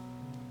of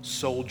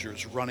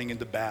soldiers running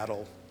into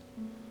battle,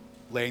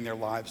 laying their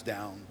lives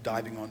down,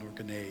 diving onto a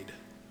grenade.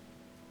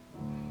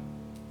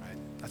 Right?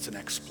 That's an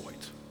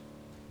exploit.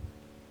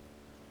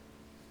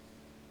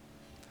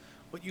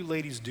 What you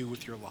ladies do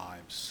with your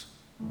lives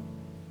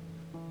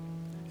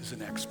is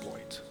an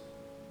exploit.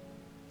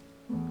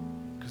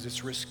 Because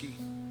it's risky,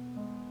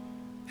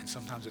 and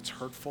sometimes it's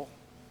hurtful,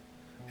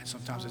 and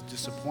sometimes it's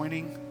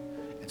disappointing,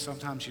 and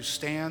sometimes you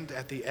stand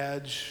at the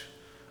edge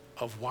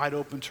of wide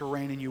open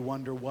terrain and you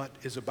wonder what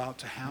is about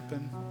to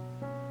happen.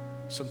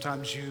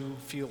 Sometimes you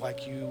feel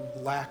like you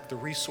lack the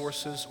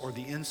resources or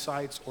the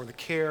insights or the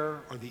care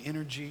or the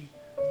energy.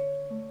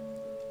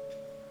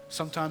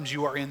 Sometimes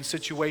you are in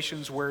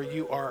situations where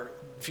you are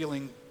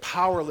feeling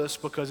powerless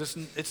because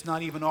it's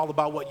not even all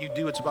about what you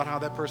do. It's about how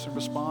that person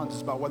responds.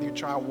 It's about whether your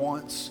child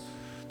wants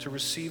to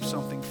receive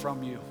something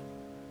from you.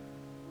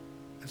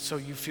 And so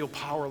you feel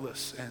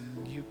powerless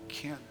and you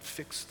can't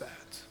fix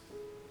that.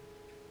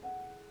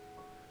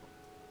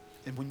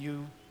 And when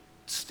you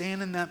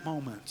stand in that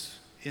moment,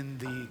 in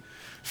the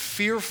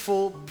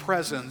fearful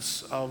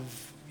presence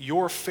of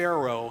your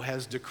Pharaoh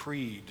has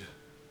decreed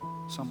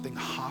something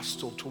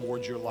hostile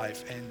towards your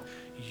life, and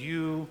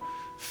you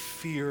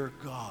fear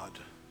God,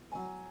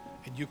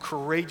 and you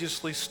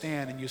courageously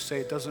stand and you say,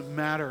 it doesn't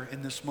matter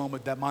in this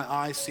moment that my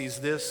eye sees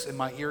this and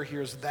my ear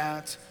hears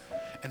that,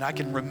 and I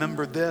can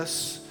remember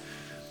this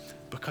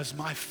because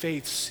my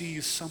faith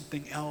sees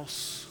something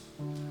else,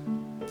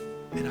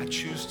 and I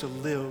choose to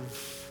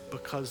live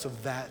because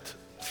of that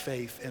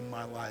faith in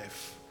my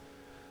life.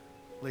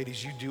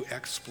 Ladies, you do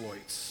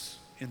exploits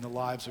in the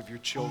lives of your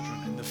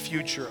children, in the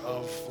future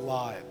of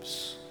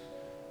lives.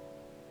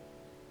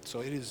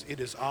 So it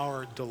is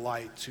our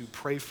delight to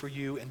pray for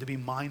you and to be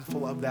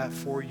mindful of that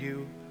for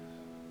you.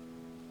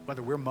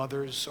 Whether we're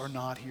mothers or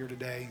not here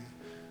today,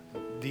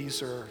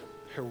 these are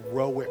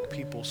heroic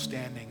people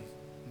standing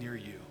near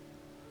you.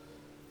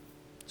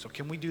 So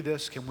can we do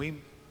this? Can we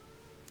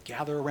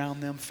gather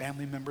around them,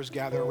 family members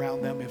gather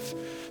around them? If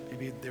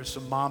maybe there's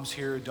some moms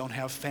here who don't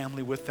have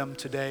family with them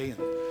today, and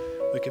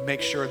we can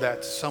make sure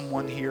that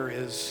someone here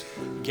is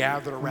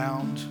gathered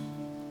around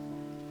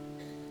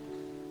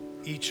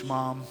each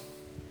mom.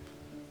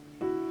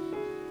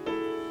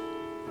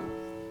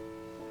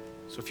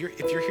 So if you're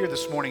here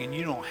this morning and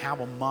you don't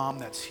have a mom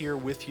that's here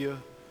with you,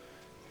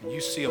 and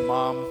you see a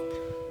mom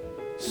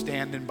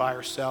standing by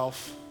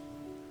herself,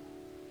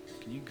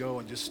 can you go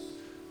and just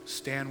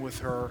stand with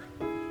her?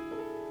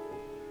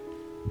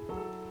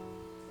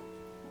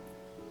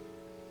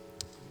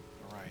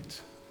 All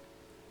right.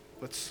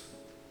 Let's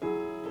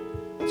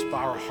bow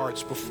our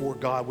hearts before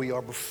God. We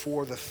are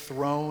before the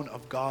throne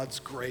of God's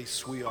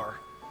grace. We are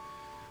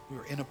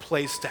in a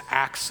place to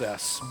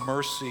access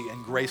mercy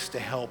and grace to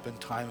help in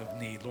time of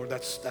need. Lord,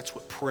 that's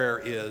what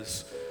prayer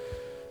is.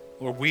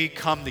 Lord, we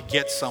come to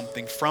get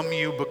something from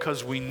you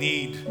because we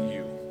need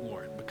you,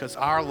 Lord, because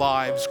our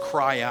lives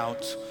cry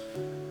out,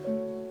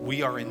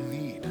 we are in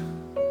need.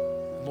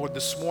 Lord,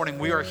 this morning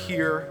we are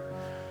here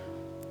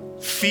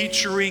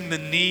featuring the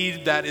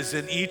need that is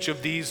in each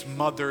of these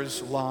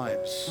mothers'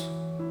 lives.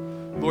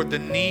 Lord, the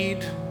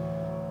need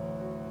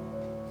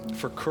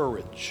for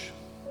courage,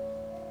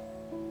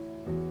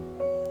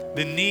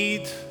 the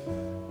need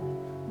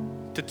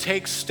to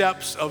take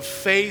steps of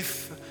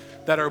faith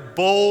that are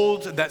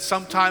bold, that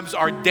sometimes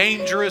are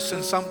dangerous,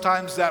 and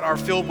sometimes that are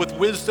filled with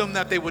wisdom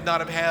that they would not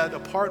have had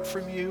apart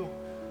from you.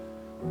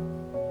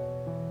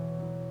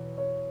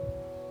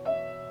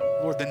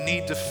 Lord, the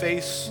need to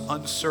face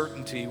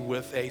uncertainty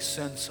with a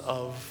sense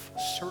of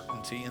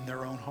certainty in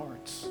their own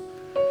hearts.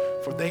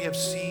 For they have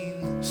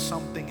seen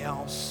something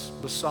else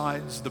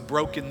besides the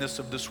brokenness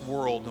of this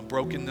world, the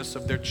brokenness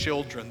of their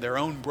children, their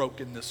own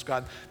brokenness,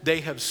 God.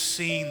 They have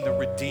seen the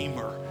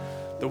Redeemer,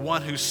 the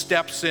one who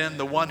steps in,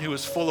 the one who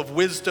is full of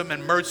wisdom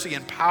and mercy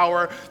and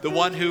power, the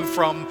one who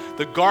from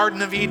the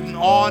Garden of Eden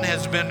on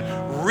has been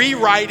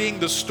rewriting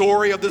the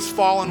story of this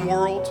fallen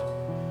world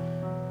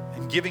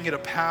and giving it a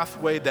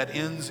pathway that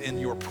ends in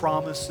your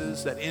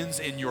promises, that ends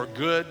in your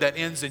good, that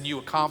ends in you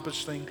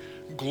accomplishing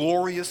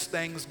glorious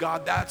things.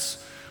 God,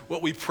 that's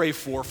what we pray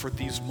for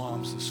these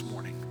moms this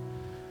morning.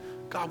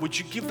 God, would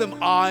you give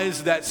them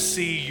eyes that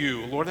see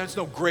you? Lord, there's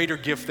no greater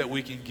gift that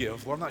we can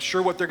give. Lord, I'm not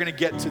sure what they're going to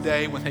get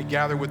today when they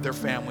gather with their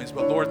families,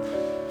 but Lord,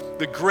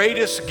 the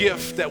greatest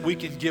gift that we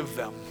can give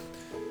them,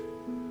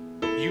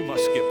 you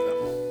must give them.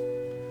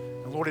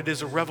 And Lord, it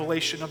is a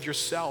revelation of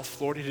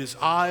yourself. Lord, it is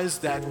eyes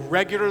that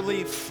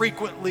regularly,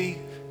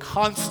 frequently,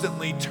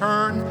 constantly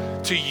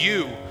turn to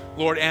you,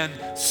 Lord, and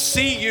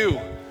see you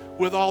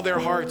with all their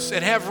hearts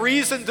and have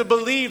reason to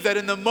believe that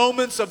in the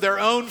moments of their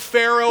own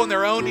Pharaoh and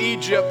their own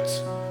Egypt,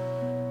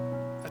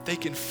 that they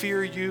can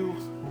fear you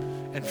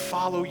and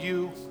follow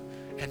you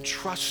and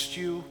trust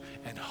you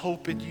and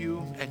hope in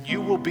you, and you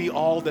will be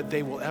all that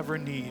they will ever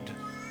need.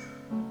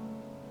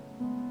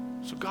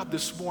 So God,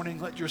 this morning,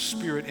 let your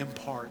Spirit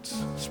impart.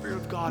 Spirit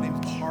of God,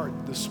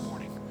 impart this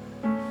morning.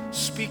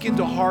 Speak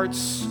into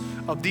hearts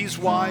of these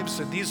wives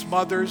and these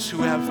mothers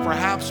who have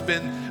perhaps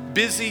been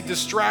busy,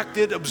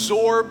 distracted,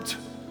 absorbed.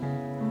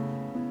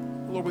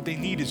 Lord, what they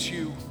need is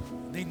you.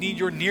 They need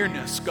your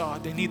nearness,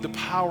 God. They need the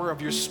power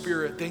of your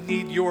Spirit. They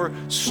need your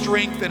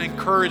strength and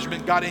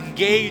encouragement. God,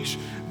 engage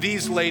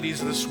these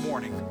ladies this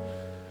morning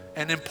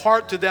and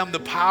impart to them the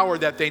power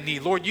that they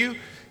need. Lord, you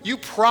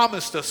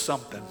promised us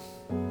something.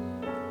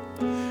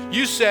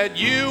 You said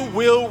you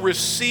will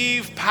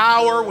receive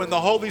power when the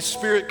Holy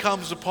Spirit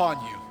comes upon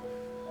you.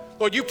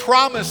 Lord, you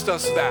promised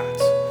us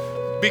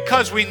that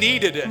because we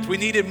needed it. We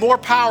needed more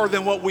power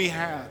than what we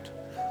had.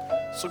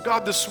 So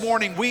God, this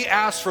morning we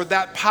ask for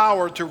that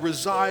power to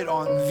reside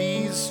on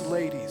these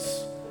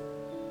ladies,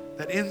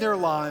 that in their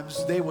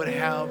lives they would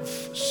have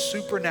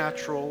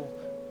supernatural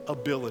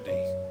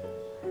ability,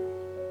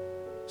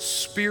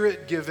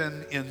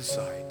 Spirit-given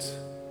insight,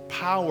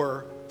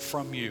 power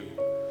from you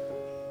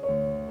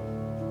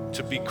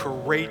to be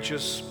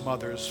courageous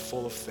mothers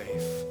full of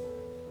faith.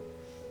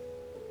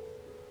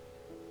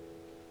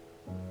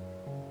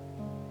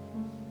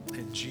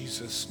 In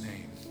Jesus'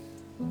 name.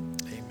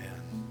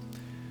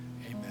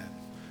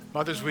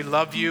 Mothers, we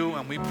love you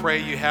and we pray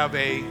you have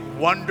a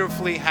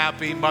wonderfully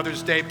happy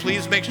Mother's Day.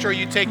 Please make sure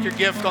you take your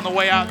gift on the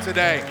way out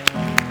today.